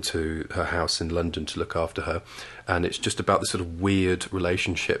moves into her house in London to look after her, and it's just about this sort of weird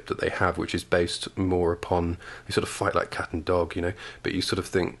relationship that they have, which is based more upon, they sort of fight like cat and dog, you know, but you sort of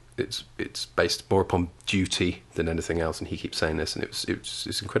think it's based more upon duty than anything else, and he keeps saying this, and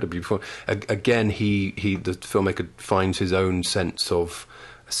it's incredibly beautiful. Again, the filmmaker finds his own sense of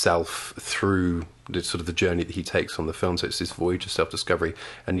self through the sort of the journey that he takes on the film, so it's this voyage of self-discovery,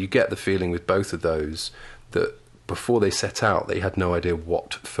 and you get the feeling with both of those that before they set out, they had no idea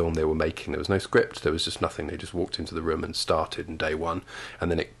what film they were making. There was no script. There was just nothing. They just walked into the room and started in day one, and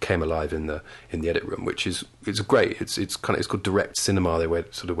then it came alive in the edit room, which is great. It's called direct cinema. They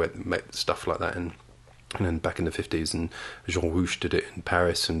make stuff like that and then back in the 50s, and Jean Rouch did it in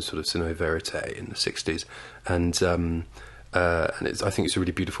Paris, and sort of Ciné Vérité in the 60s, and I think it's a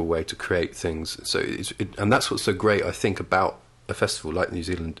really beautiful way to create things. So and that's what's so great, I think, about a festival like the New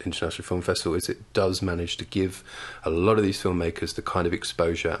Zealand International Film Festival, is it does manage to give a lot of these filmmakers the kind of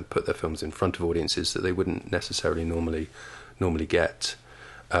exposure and put their films in front of audiences that they wouldn't necessarily normally get.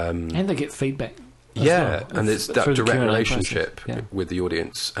 And they get feedback. Yeah, well, and it's that through the direct Q&A relationship process. with the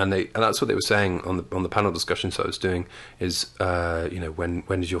audience, and that's what they were saying on the panel discussions I was doing. Is when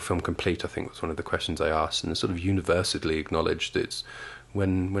is your film complete? I think was one of the questions I asked, and it's sort of universally acknowledged it's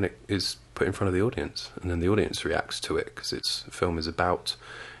when it is put in front of the audience, and then the audience reacts to it, because film is about.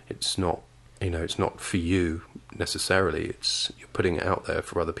 It's not for you necessarily. You're putting it out there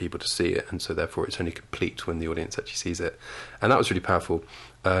for other people to see it, and so therefore it's only complete when the audience actually sees it, and that was really powerful.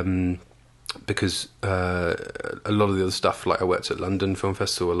 Because a lot of the other stuff, like I worked at London Film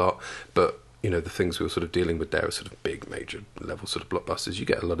Festival a lot, but the things we were sort of dealing with there are sort of big, major level sort of blockbusters. You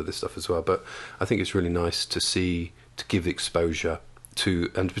get a lot of this stuff as well, but I think it's really nice to give exposure to,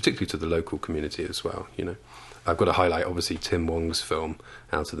 and particularly to the local community as well. I've got to highlight, obviously, Tim Wong's film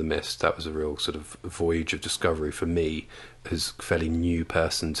Out of the Mist. That was a real sort of voyage of discovery for me as a fairly new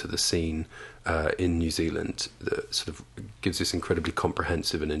person to the scene in New Zealand, that sort of gives this incredibly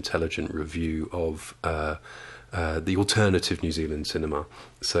comprehensive and intelligent review of the alternative New Zealand cinema.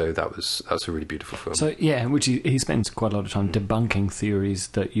 So that's a really beautiful film. So yeah, which he spends quite a lot of time debunking theories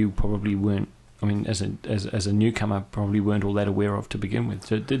that you probably weren't. I mean, as a newcomer, probably weren't all that aware of to begin with.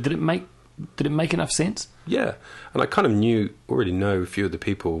 So did it make enough sense? Yeah, and I kind of already know a few of the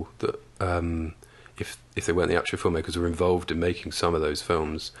people that, if they weren't the actual filmmakers, were involved in making some of those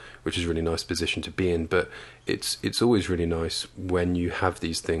films, which is a really nice position to be in. But it's always really nice when you have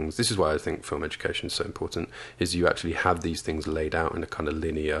these things. This is why I think film education is so important, is you actually have these things laid out in a kind of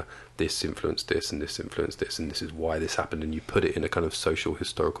linear, this influenced this and this influenced this and this is why this happened, and you put it in a kind of social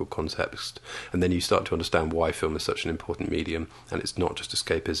historical context, and then you start to understand why film is such an important medium, and it's not just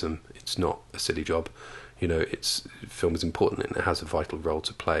escapism, it's not a silly job. Film is important, and it has a vital role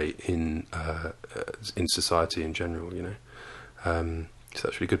to play in society in general. So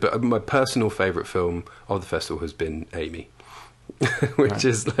that's really good. But my personal favourite film of the festival has been Amy, which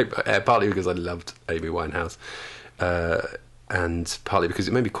is partly because I loved Amy Winehouse, and partly because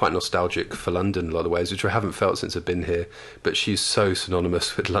it made me quite nostalgic for London in a lot of ways, which I haven't felt since I've been here. But she's so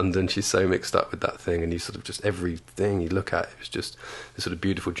synonymous with London. She's so mixed up with that thing, and you sort of just everything you look at, it was just this sort of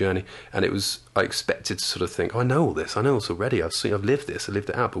beautiful journey. And I expected to sort of think, I know all this already. I've lived this, I lived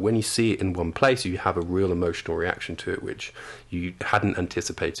it out. But when you see it in one place, you have a real emotional reaction to it, which you hadn't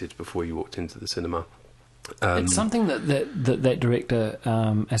anticipated before you walked into the cinema. It's something that director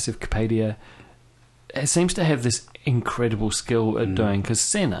Asif Kapadia seems to have this incredible skill at doing, because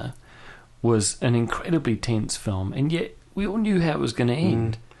Senna was an incredibly tense film, and yet we all knew how it was going to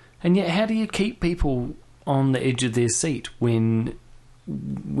end. And yet, how do you keep people on the edge of their seat when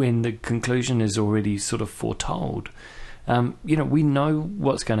the conclusion is already sort of foretold? We know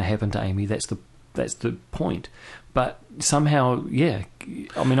what's going to happen to Amy. That's the point. But somehow, yeah.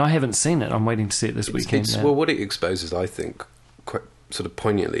 I mean, I haven't seen it. I'm waiting to see it this weekend. Well, what it exposes, I think, quite sort of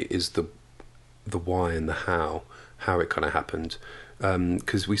poignantly, is the why and the how it kind of happened,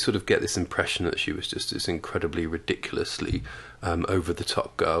 because we sort of get this impression that she was just this incredibly ridiculously over the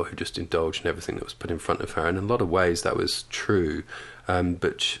top girl who just indulged in everything that was put in front of her, and in a lot of ways that was true,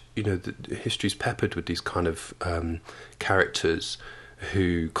 but the history's peppered with these kind of characters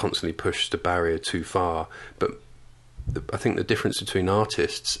who constantly push the barrier too far. But I think the difference between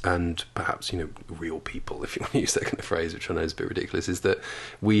artists and perhaps real people, if you want to use that kind of phrase, which I know is a bit ridiculous, is that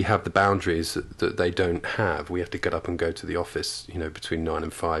we have the boundaries that they don't have. We have to get up and go to the office between 9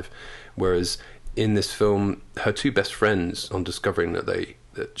 and 5, whereas in this film her two best friends, on discovering that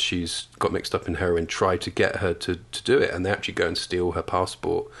she's got mixed up in heroin, try to get her to do it, and they actually go and steal her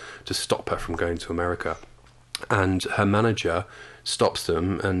passport to stop her from going to America. And her manager stops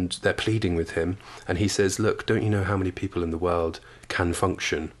them, and they're pleading with him, and he says, look, don't you know how many people in the world can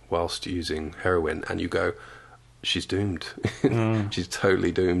function whilst using heroin? And you go, she's doomed. She's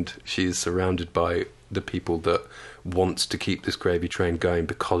totally doomed. She's surrounded by the people that want to keep this gravy train going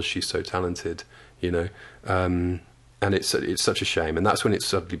because she's so talented, and it's such a shame. And that's when it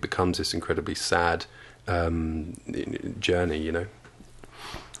suddenly becomes this incredibly sad journey.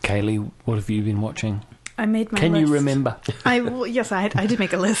 Kaylee, what have you been watching? I made my list. Can you remember? Yes, I did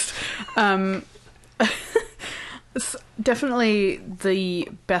make a list. It's definitely the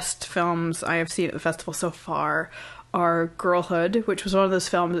best films I have seen at the festival so far are Girlhood, which was one of those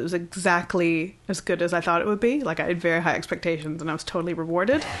films that was exactly as good as I thought it would be. Like, I had very high expectations and I was totally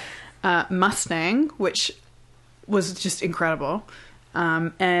rewarded. Mustang, which was just incredible.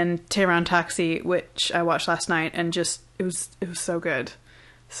 And Tehran Taxi, which I watched last night, and just it was so good.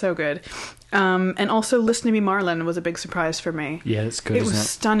 So good. And also Listen to Me, Marlon was a big surprise for me. Yeah, it's good. It was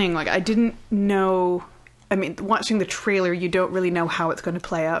stunning. Like, I didn't know... I mean, watching the trailer, you don't really know how it's going to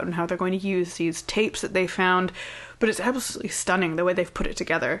play out and how they're going to use these tapes that they found, but it's absolutely stunning the way they've put it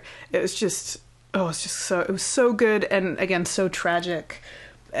together. It was just, it was so good, and again, so tragic,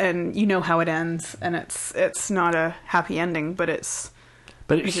 and you know how it ends, and it's not a happy ending, but it's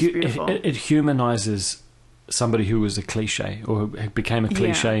beautiful. It humanizes somebody who was a cliche, or who became a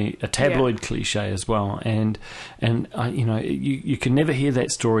cliche, a tabloid cliche as well, and you can never hear that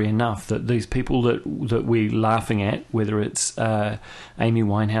story enough, that these people that we're laughing at, whether it's Amy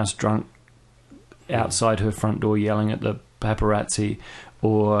Winehouse drunk outside her front door yelling at the paparazzi,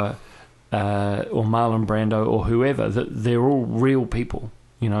 or Marlon Brando, or whoever, that they're all real people,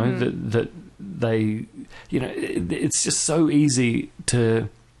 that they, it's just so easy to,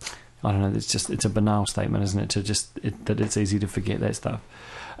 I don't know, it's a banal statement, isn't it, that it's easy to forget that stuff.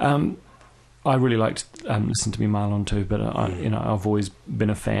 I really liked Listen to Me, Marlon too, but I've always been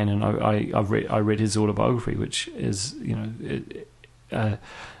a fan, and I read his autobiography, which is a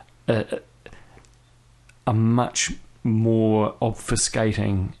much more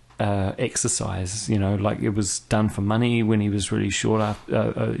obfuscating exercise. Like, it was done for money when he was really short.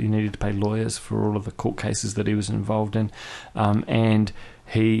 After he needed to pay lawyers for all of the court cases that he was involved in, and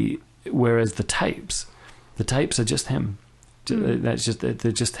whereas the tapes are just him. They're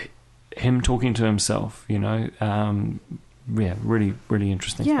just him talking to himself. Really, really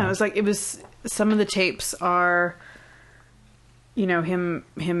interesting. Yeah, it was some of the tapes are, him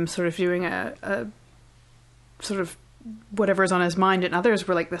sort of doing a sort of whatever's on his mind, and others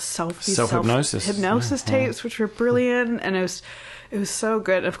were like the self-hypnosis tapes, which were brilliant, and it was so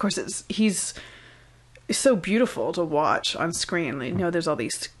good. Of course, he's so beautiful to watch on screen. There's all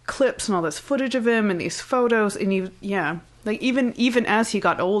these clips and all this footage of him and these photos, and even as he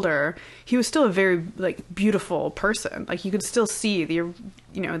got older, he was still a very beautiful person. Like, you could still see the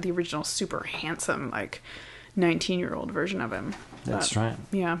original super handsome 19-year-old version of him. That's right.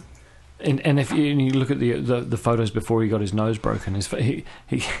 Yeah. And if you look at the photos before he got his nose broken,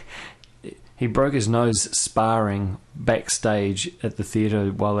 he broke his nose sparring backstage at the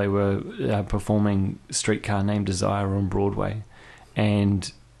theatre while they were performing Streetcar Named Desire on Broadway,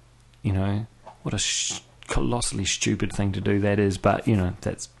 and what a colossally stupid thing to do that is, but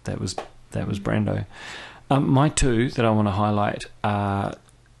that was Brando. My two that I want to highlight are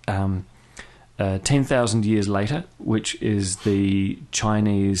 10,000 Years Later, which is the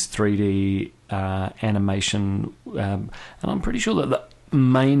Chinese 3D animation, and I'm pretty sure that the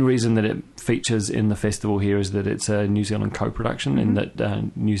main reason that it features in the festival here is that it's a New Zealand co-production, and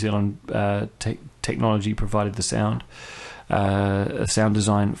that New Zealand technology provided the sound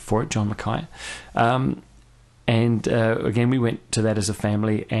design for it, John Mackay. And again, we went to that as a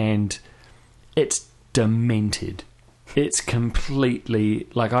family, and it's demented. It's completely,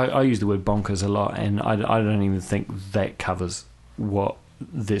 I use the word bonkers a lot, and I don't even think that covers what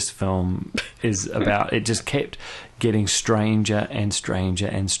this film is about. It just kept getting stranger and stranger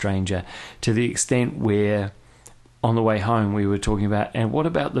and stranger, to the extent where on the way home we were talking about, and what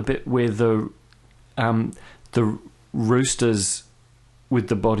about the bit where the roosters with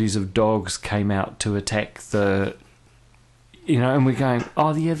the bodies of dogs came out to attack the, and we're going,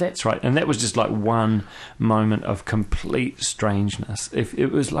 oh yeah, that's right. And that was just one moment of complete strangeness. If it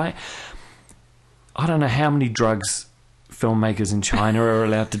was I don't know how many drugs filmmakers in China are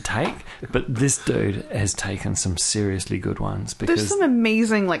allowed to take, but this dude has taken some seriously good ones. Because there's some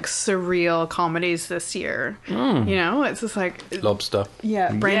amazing surreal comedies this year. It's just Lobster.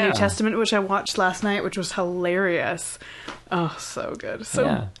 Yeah, Brand New Testament, which I watched last night, which was hilarious. Oh, so good,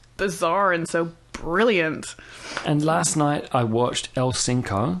 so bizarre and so brilliant. And last night I watched El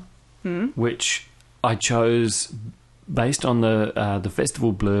Cinco, which I chose based on the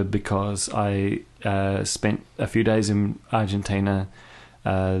festival blurb, because I spent a few days in Argentina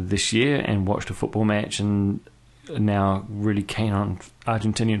this year and watched a football match, and now really keen on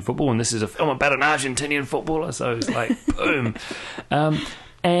Argentinian football, and this is a film about an Argentinian footballer, so it's boom.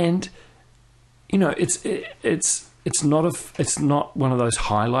 And it's not one of those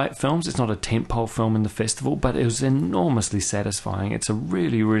highlight films. It's not a tentpole film in the festival, but it was enormously satisfying. It's a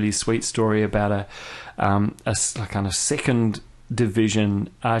really, really sweet story about a kind of second division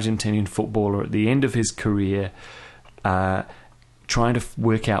Argentinian footballer at the end of his career, trying to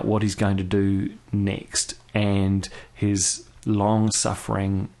work out what he's going to do next, and his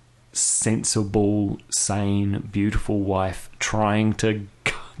long-suffering, sensible, sane, beautiful wife trying to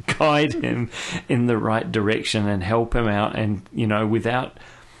guide him in the right direction and help him out, and without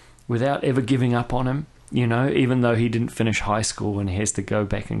ever giving up on him, even though he didn't finish high school and he has to go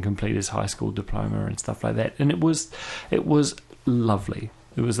back and complete his high school diploma and stuff like that. And it was lovely.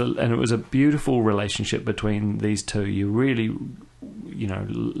 It was a beautiful relationship between these two. You really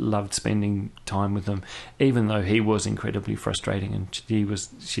loved spending time with them, even though he was incredibly frustrating and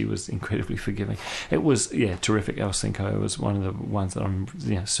she was incredibly forgiving. It was terrific. El Cinco was one of the ones that I'm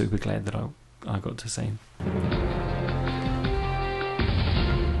super glad that I got to see.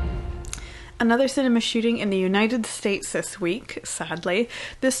 Another cinema shooting in the United States this week, sadly.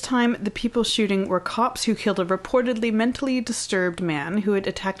 This time, the people shooting were cops who killed a reportedly mentally disturbed man who had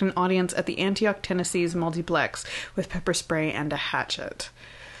attacked an audience at the Antioch, Tennessee's multiplex with pepper spray and a hatchet.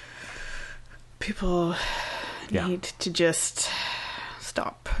 People need to just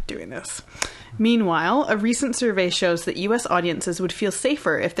stop doing this. Meanwhile, a recent survey shows that U.S. audiences would feel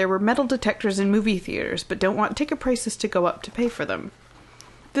safer if there were metal detectors in movie theaters, but don't want ticket prices to go up to pay for them.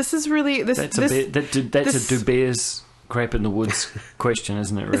 This is really... That's a do bears crap in the woods question,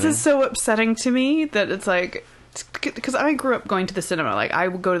 isn't it, really? This is so upsetting to me that it's like... Because I grew up going to the cinema. Like, I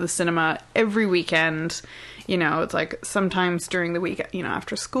would go to the cinema every weekend. It's like sometimes during the week,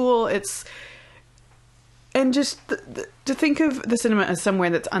 after school. And just to think of the cinema as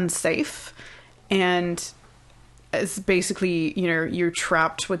somewhere that's unsafe and as basically, you're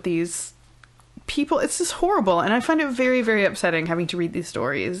trapped with these... people, it's just horrible, and I find it very, very upsetting having to read these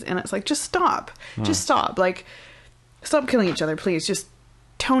stories. And it's like, just stop. Just stop. Like, stop killing each other, please. Just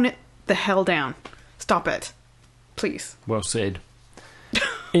tone it the hell down. Stop it, please. Well said.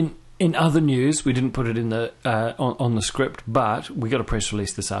 In other news, we didn't put it in the on the script, but we got a press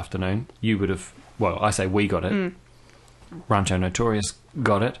release this afternoon. You would have, well, I say we got it. Rancho Notorious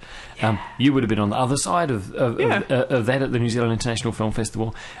got it. You would have been on the other side of that at the New Zealand International Film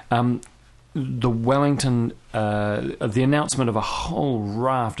Festival. The Wellington, the announcement of a whole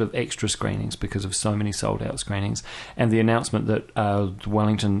raft of extra screenings because of so many sold-out screenings, and the announcement that the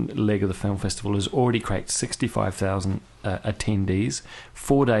Wellington leg of the film festival has already cracked 65,000 attendees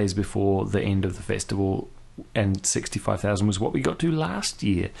 4 days before the end of the festival, and 65,000 was what we got to last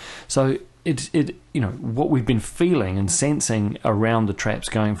year. So what we've been feeling and sensing around the traps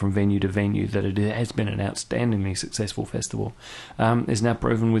going from venue to venue, that it has been an outstandingly successful festival, is now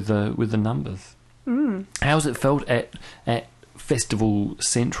proven with the numbers. How's it felt at Festival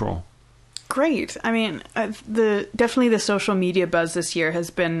Central? Great. I mean, definitely the social media buzz this year has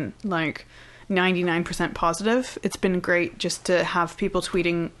been like 99% positive. It's been great just to have people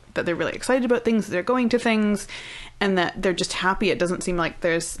tweeting that they're really excited about things, that they're going to things, and that they're just happy. It doesn't seem like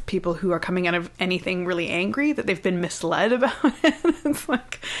there's people who are coming out of anything really angry, that they've been misled about it. It's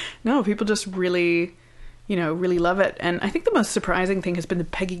like, no, people just really, really love it. And I think the most surprising thing has been the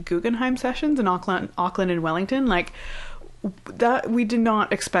Peggy Guggenheim sessions in Auckland and Wellington. Like, that, we did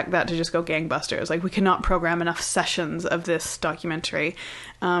not expect that to just go gangbusters. Like, we cannot program enough sessions of this documentary.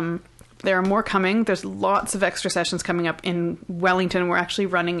 There are more coming. There's lots of extra sessions coming up in Wellington. We're actually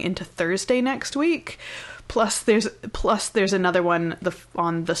running into Thursday next week. Plus there's another one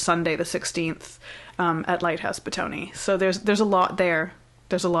on the Sunday, the 16th, at Lighthouse Batoni. So there's a lot there.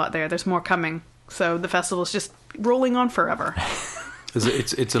 There's more coming. So the festival's just rolling on forever.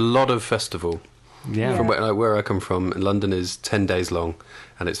 It's a lot of festival. Yeah. From where I come from, London is 10 days long,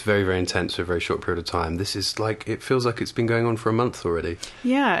 and it's very, very intense for a very short period of time. This is like, it feels like it's been going on for a month already.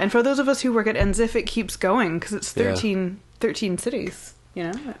 Yeah, and for those of us who work at NZIF, it keeps going because it's 13 cities.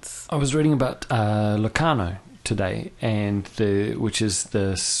 I was reading about Locarno today, which is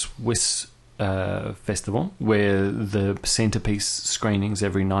the Swiss festival where the centerpiece screenings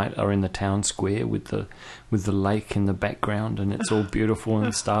every night are in the town square with the lake in the background, and it's all beautiful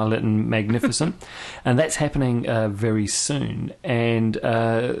and starlit and magnificent. And that's happening very soon. And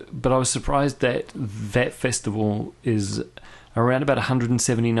but I was surprised that festival is around about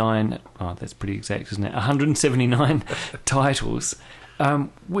 179. Oh, that's pretty exact, isn't it? 179 titles.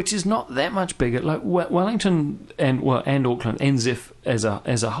 Which is not that much bigger. Like Wellington and Auckland, NZIF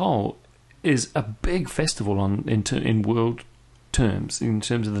as a whole, is a big festival in world terms, in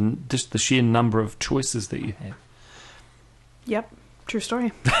terms of just the sheer number of choices that you have. Yep, true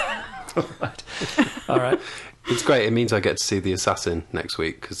story. All right. It's great. It means I get to see The Assassin next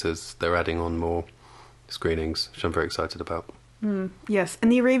week because they're adding on more screenings, which I'm very excited about. Yes,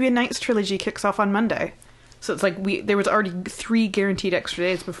 and the Arabian Nights trilogy kicks off on Monday. So it's like there was already 3 guaranteed extra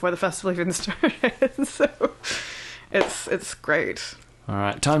days before the festival even started. So it's great. All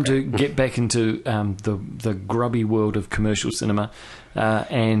right, time to get back into the grubby world of commercial cinema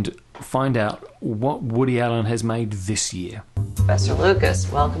and find out what Woody Allen has made this year. Professor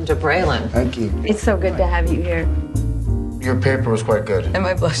Lucas, welcome to Braylon. Thank you. It's so good to have you here. Your paper was quite good. Am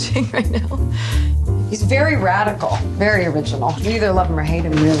I blushing right now? He's very radical, very original. You either love him or hate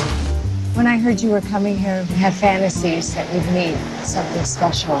him, really. When I heard you were coming here, I had fantasies that we'd meet. Something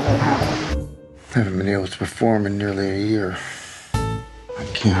special would happen. I haven't been able to perform in nearly a year. I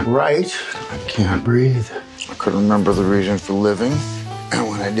can't write. I can't breathe. I couldn't remember the reason for living. And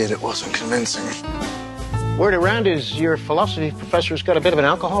when I did, it wasn't convincing. Word around is your philosophy professor's got a bit of an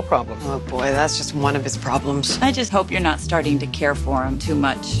alcohol problem. Oh boy, that's just one of his problems. I just hope you're not starting to care for him too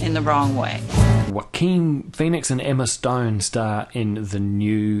much in the wrong way. Joaquin Phoenix and Emma Stone star in the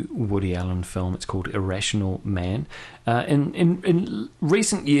new Woody Allen film. It's called Irrational Man. In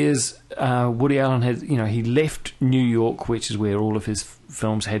recent years, Woody Allen has, he left New York, which is where all of his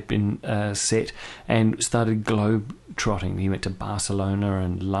films had been set, and started globe-trotting. He went to Barcelona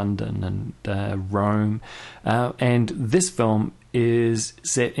and London and Rome. And this film is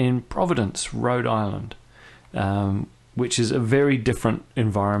set in Providence, Rhode Island, which is a very different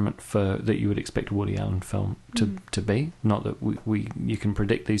environment that you would expect a Woody Allen film to be. Not that you can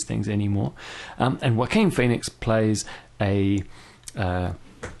predict these things anymore. And Joaquin Phoenix plays a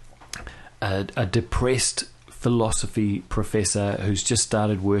depressed philosophy professor who's just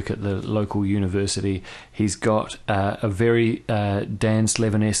started work at the local university. He's got a very Dan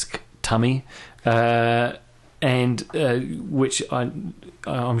Slevin-esque tummy, and which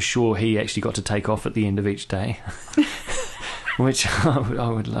I'm sure he actually got to take off at the end of each day. Which I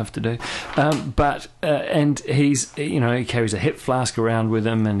would love to do, and he's he carries a hip flask around with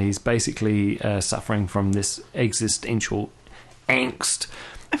him, and he's basically suffering from this existential angst.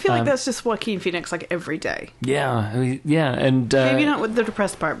 I feel like that's just Joaquin Phoenix, like every day. Yeah, and maybe not with the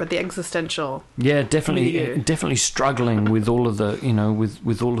depressed part, but the existential. Yeah, definitely struggling with all of the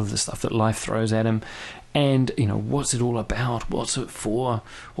with all of the stuff that life throws at him, and what's it all about? What's it for?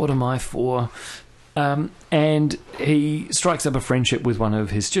 What am I for? And he strikes up a friendship with one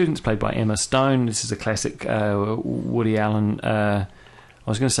of his students, played by Emma Stone. This is a classic Woody Allen, I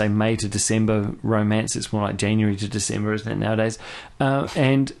was going to say May to December romance. It's more like January to December, isn't it, nowadays?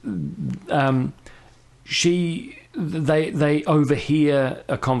 They overhear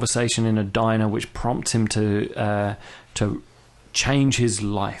a conversation in a diner which prompts him to change his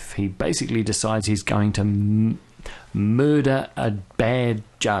life. He basically decides he's going to murder a bad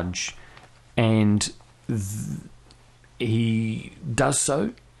judge. And he does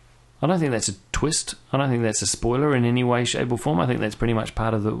so. I don't think that's a twist. I don't think that's a spoiler in any way, shape, or form. I think that's pretty much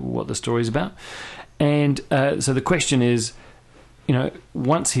part of what the story's about. And so the question is,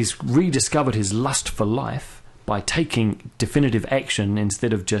 once he's rediscovered his lust for life by taking definitive action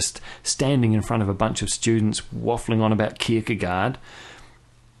instead of just standing in front of a bunch of students waffling on about Kierkegaard,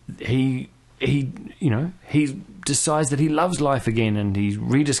 he decides that he loves life again, and he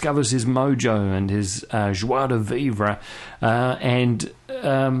rediscovers his mojo and his joie de vivre,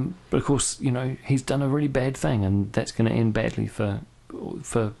 but of course he's done a really bad thing, and that's going to end badly for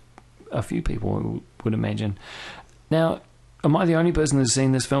a few people, I would imagine. Now, am I the only person who's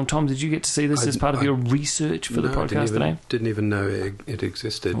seen this film? Tom, did you get to see this as part of your research for the podcast today? Didn't even know it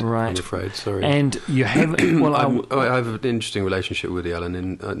existed. Right. I'm afraid. Sorry. And you haven't. Well, I have an interesting relationship with Woody Allen,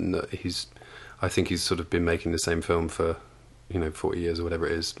 and I think he's sort of been making the same film for 40 years or whatever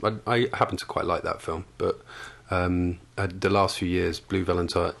it is. I happen to quite like that film, but the last few years, Blue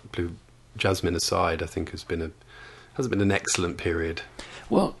Jasmine aside, I think hasn't been an excellent period.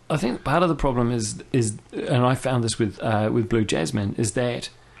 Well, I think part of the problem is, and I found this with Blue Jasmine, is that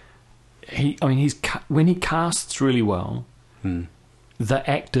when he casts really well, the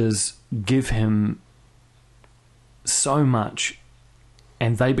actors give him so much,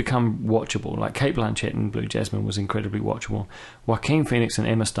 and they become watchable. Like Cate Blanchett in Blue Jasmine was incredibly watchable. Joaquin Phoenix and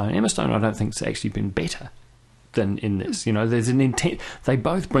Emma Stone. Emma Stone, I don't think, has actually been better than in this. There's an they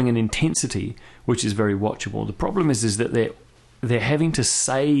both bring an intensity which is very watchable. The problem is that they're having to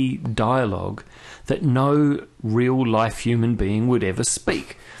say dialogue that no real life human being would ever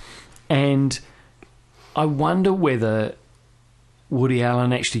speak. And I wonder whether Woody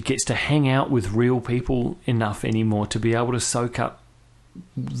Allen actually gets to hang out with real people enough anymore to be able to soak up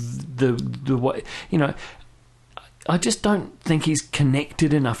the way, I just don't think he's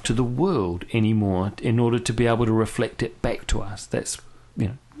connected enough to the world anymore in order to be able to reflect it back to us. That's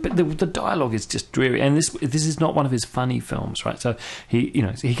but the dialogue is just dreary. And this is not one of his funny films, right? So he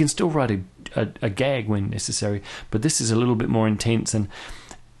can still write a gag when necessary, but this is a little bit more intense. And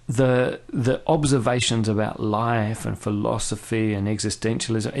the observations about life and philosophy and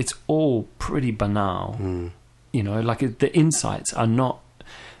existentialism, it's all pretty banal. Like the insights are not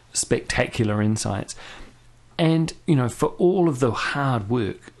spectacular insights. And, for all of the hard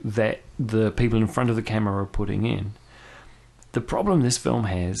work that the people in front of the camera are putting in, the problem this film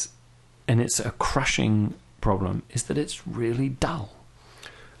has, and it's a crushing problem, is that it's really dull.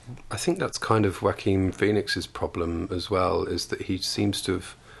 I think that's kind of Joaquin Phoenix's problem as well, is that he seems to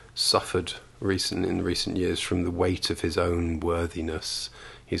have suffered in recent years from the weight of his own worthiness.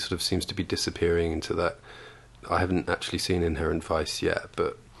 He sort of seems to be disappearing into that. I haven't actually seen Inherent Vice yet,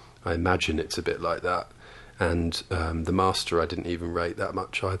 but I imagine it's a bit like that. And The Master I didn't even rate that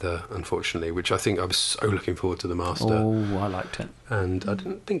much either, unfortunately, which I think I was so looking forward to The Master. Oh, I liked it. And I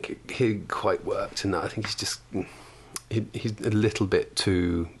didn't think he quite worked in that. I think he's just... He's a little bit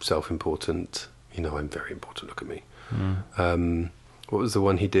too self-important. I'm very important, look at me. What was the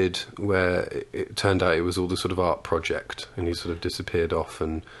one he did where it turned out it was all the sort of art project, and he sort of disappeared off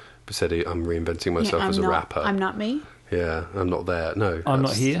and said, I'm reinventing myself as a rapper. I'm not me? Yeah, I'm not there. No. I'm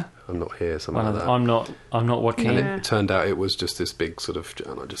not here? I'm not here, something like that. I'm not Joaquin. And it turned out it was just this big sort of...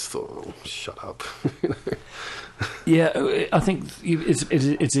 And I just thought, oh, shut up. Yeah, I think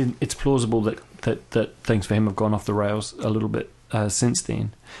it's plausible that things for him have gone off the rails a little bit since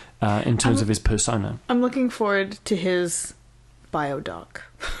then, in terms of his persona. I'm looking forward to his biodoc.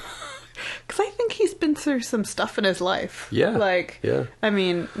 Because I think he's been through some stuff in his life. Yeah. I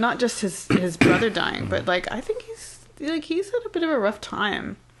mean, not just his brother dying, but I think he's had a bit of a rough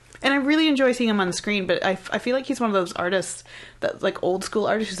time. And I really enjoy seeing him on the screen, but I feel like he's one of those artists that old school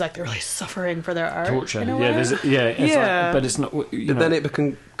artists who's they're really suffering for their art. Torture. But it's not. Then it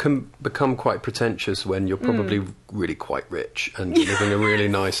can become quite pretentious when you're probably really quite rich and you live in a really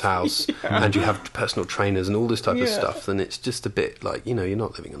nice house and you have personal trainers and all this type of stuff. Then it's just a bit like you're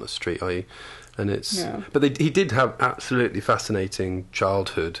not living on the street, are you? And it's. But he did have absolutely fascinating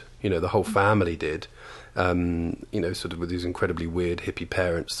childhood. The whole family did. Sort of with these incredibly weird hippie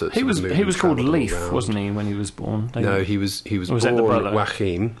parents. That he was called Leaf, wasn't he, when he was born? No, he was born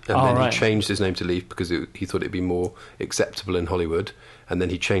Joaquin, and then he changed his name to Leaf because he thought it'd be more acceptable in Hollywood, and then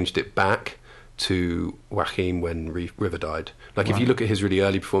he changed it back to Joaquin when River died. If you look at his really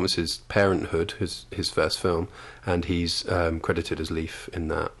early performances, Parenthood, his first film, and he's credited as Leaf in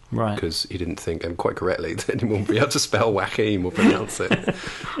that. Right. Because he didn't think, and quite correctly, that anyone would be able to spell Joaquin or pronounce it.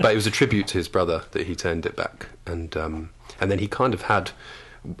 But it was a tribute to his brother that he turned it back. And then he kind of had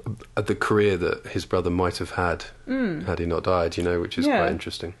the career that his brother might have had had he not died, which is quite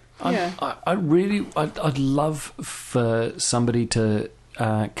interesting. I'd love for somebody to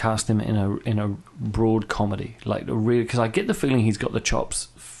cast him in a broad comedy, because I get the feeling he's got the chops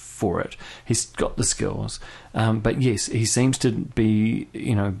for it. He's got the skills, but yes, he seems to be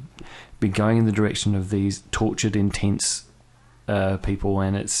going in the direction of these tortured, intense people,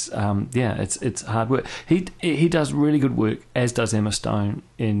 and it's hard work. He does really good work, as does Emma Stone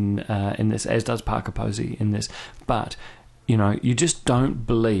in this, as does Parker Posey in this, but you just don't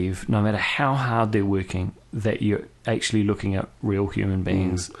believe, no matter how hard they're working, that you're actually looking at real human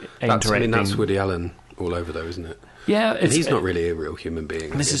beings interacting. That's Woody Allen all over, though, isn't it? Yeah, and he's not really a real human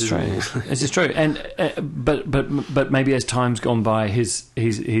being. This is true. This is true, and but maybe as time's gone by, his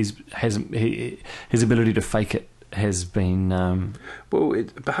ability to fake it has been.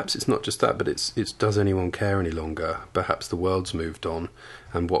 Perhaps it's not just that, but it's does anyone care any longer? Perhaps the world's moved on,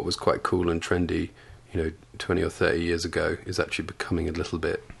 and what was quite cool and trendy, 20 or 30 years ago, is actually becoming a little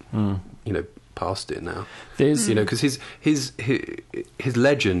bit, past it now. There's, because his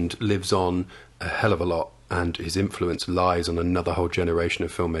legend lives on a hell of a lot. And his influence lies on another whole generation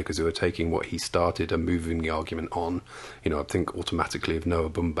of filmmakers who are taking what he started and moving the argument on. I think automatically of Noah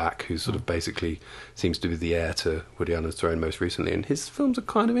Baumbach, who sort of basically seems to be the heir to Woody Allen's throne most recently. And his films are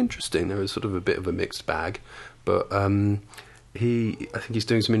kind of interesting. They're sort of a bit of a mixed bag. But I think he's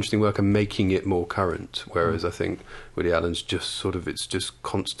doing some interesting work and making it more current. Whereas I think Woody Allen's just it's just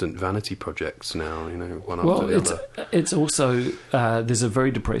constant vanity projects now, one after the other. It's also, there's a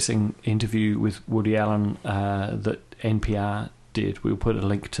very depressing interview with Woody Allen that NPR did. We'll put a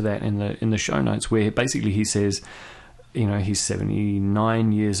link to that in the show notes, where basically he says, he's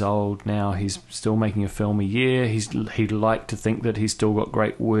 79 years old now. He's still making a film a year. He'd like to think that he's still got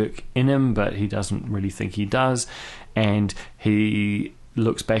great work in him, but he doesn't really think he does. And he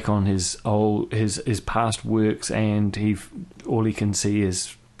looks back on his past works, and all he can see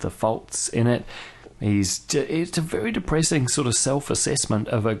is the faults in it. It's a very depressing sort of self-assessment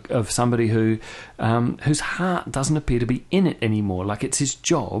of somebody whose heart doesn't appear to be in it anymore. Like, it's his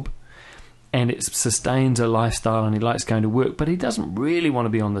job, and it sustains a lifestyle, and he likes going to work, but he doesn't really want to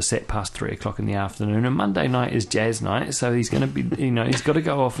be on the set past 3 o'clock in the afternoon. And Monday night is jazz night, so he's going to be, he's got to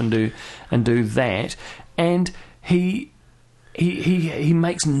go off and do that. And he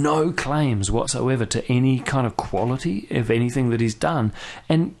makes no claims whatsoever to any kind of quality of anything that he's done,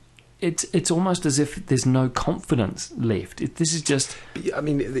 and it's almost as if there's no confidence left. This is just... I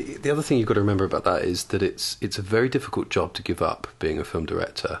mean, the other thing you've got to remember about that is that it's a very difficult job to give up, being a film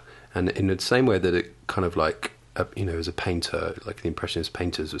director. And in the same way that it kind of like, as a painter, like the Impressionist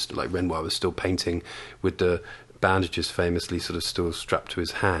painters, was still, like Renoir was still painting with the bandages famously sort of still strapped to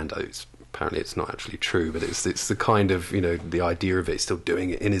his hand. Apparently it's not actually true, but it's the kind of, the idea of it, still doing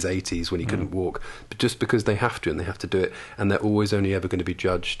it in his 80s when he couldn't walk, but just because they have to, and they have to do it, and they're always only ever going to be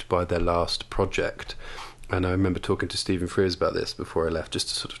judged by their last project. And I remember talking to Stephen Frears about this before I left, just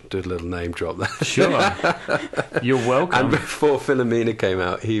to sort of do a little name drop there. Sure. You're welcome. And before Philomena came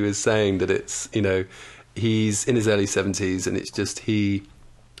out, he was saying that it's, he's in his early 70s, and it's just he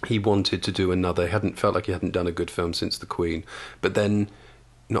wanted to do another. He felt like he hadn't done a good film since The Queen, but then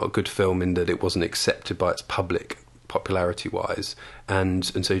not a good film in that it wasn't accepted by its public, popularity-wise, and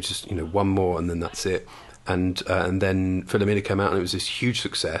so just one more, and then that's it. And then Philomena came out, and it was this huge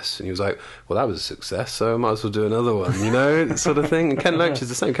success, and he was like, well, that was a success, so I might as well do another one, sort of thing. And Ken Loach is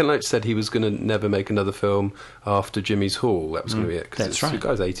the same. Ken Loach said he was going to never make another film after Jimmy's Hall. That was going to be it, because the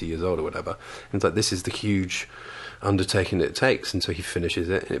guy's 80 years old or whatever. And it's like, this is the huge undertaking that it takes, and so he finishes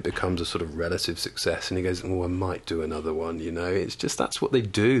it, and it becomes a sort of relative success, and he goes, oh, I might do another one. It's just, that's what they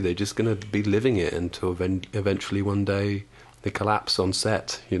do. They're just going to be living it until eventually one day they collapse on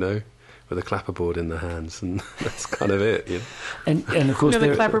set, with a clapperboard in their hands, and that's kind of it. And of course, the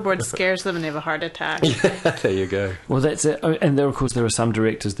clapperboard scares them and they have a heart attack. Yeah, there you go. Well, that's it. And there are some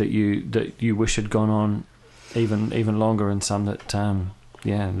directors that you wish had gone on even longer, and some that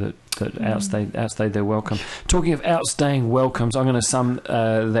that outstayed their welcome. Talking of outstaying welcomes, I'm going to sum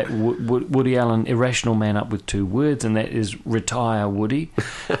that Woody Allen irrational man up with 2 words, and that is retire Woody.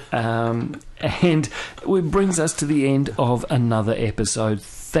 And it brings us to the end of another episode.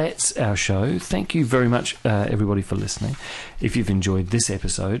 That's our show. Thank you very much, everybody, for listening. If you've enjoyed this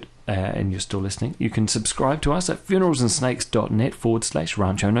episode and you're still listening, you can subscribe to us at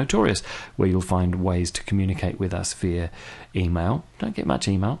funeralsandsnakes.net/Rancho Notorious, where you'll find ways to communicate with us via email. Don't get much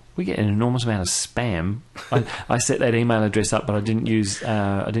email. We get an enormous amount of spam. I set that email address up, but I didn't use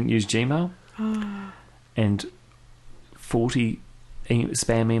Gmail, and 40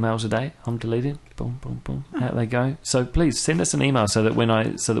 spam emails a day I'm deleting. Boom, boom, boom. Out they go. So please send us an email so that when I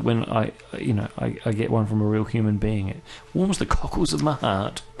get one from a real human being, it warms the cockles of my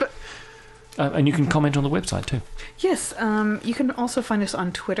heart. And you can comment on the website too. Yes, you can also find us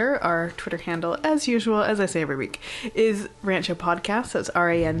on Twitter. Our Twitter handle, as usual, as I say every week, is Rancho Podcast. That's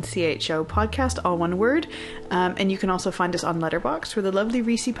RANCHO Podcast, all one word. And you can also find us on Letterboxd, where the lovely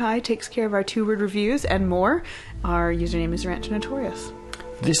Reese Pie takes care of our 2-word reviews and more. Our username is Rancho Notorious.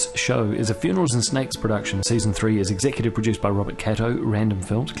 This show is a Funerals and Snakes production. Season 3 is executive produced by Robert Cato, Random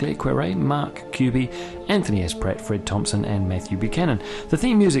Films, Claire Querret, Mark Cuby, Anthony S. Pratt, Fred Thompson, and Matthew Buchanan. The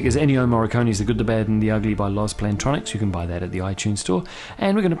theme music is Ennio Morricone's The Good, the Bad, and the Ugly by Los Plantronics. You can buy that at the iTunes store.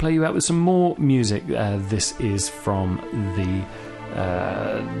 And we're going to play you out with some more music. This is from the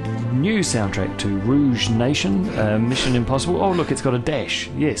new soundtrack to Rouge Nation, Mission Impossible. Oh, look, it's got a dash.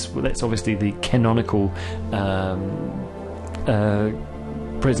 Yes, well, that's obviously the canonical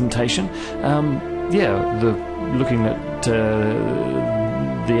presentation. Looking at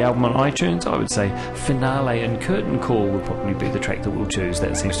the album on iTunes, I would say Finale and Curtain Call would probably be the track that we'll choose.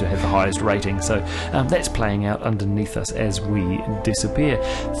 That seems to have the highest rating, so that's playing out underneath us as we disappear.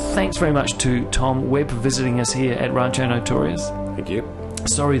 Thanks very much to Tom Webb for visiting us here at Rancho Notorious. Thank you.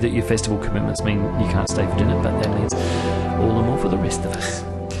 Sorry that your festival commitments mean you can't stay for dinner, but that means all the more for the rest of us.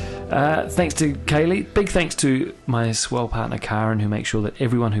 Thanks to Kaylee. Big thanks to my swell partner Karen, who makes sure that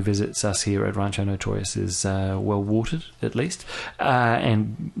everyone who visits us here at Rancho Notorious is well watered, at least,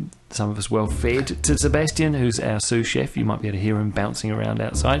 and some of us well fed. To Sebastian, who's our sous chef, you might be able to hear him bouncing around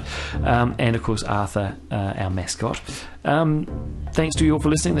outside, and of course Arthur, our mascot. Thanks to you all for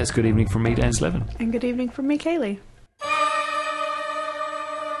listening. That's good evening from me, Dan Slevin. And good evening from me, Kaylee.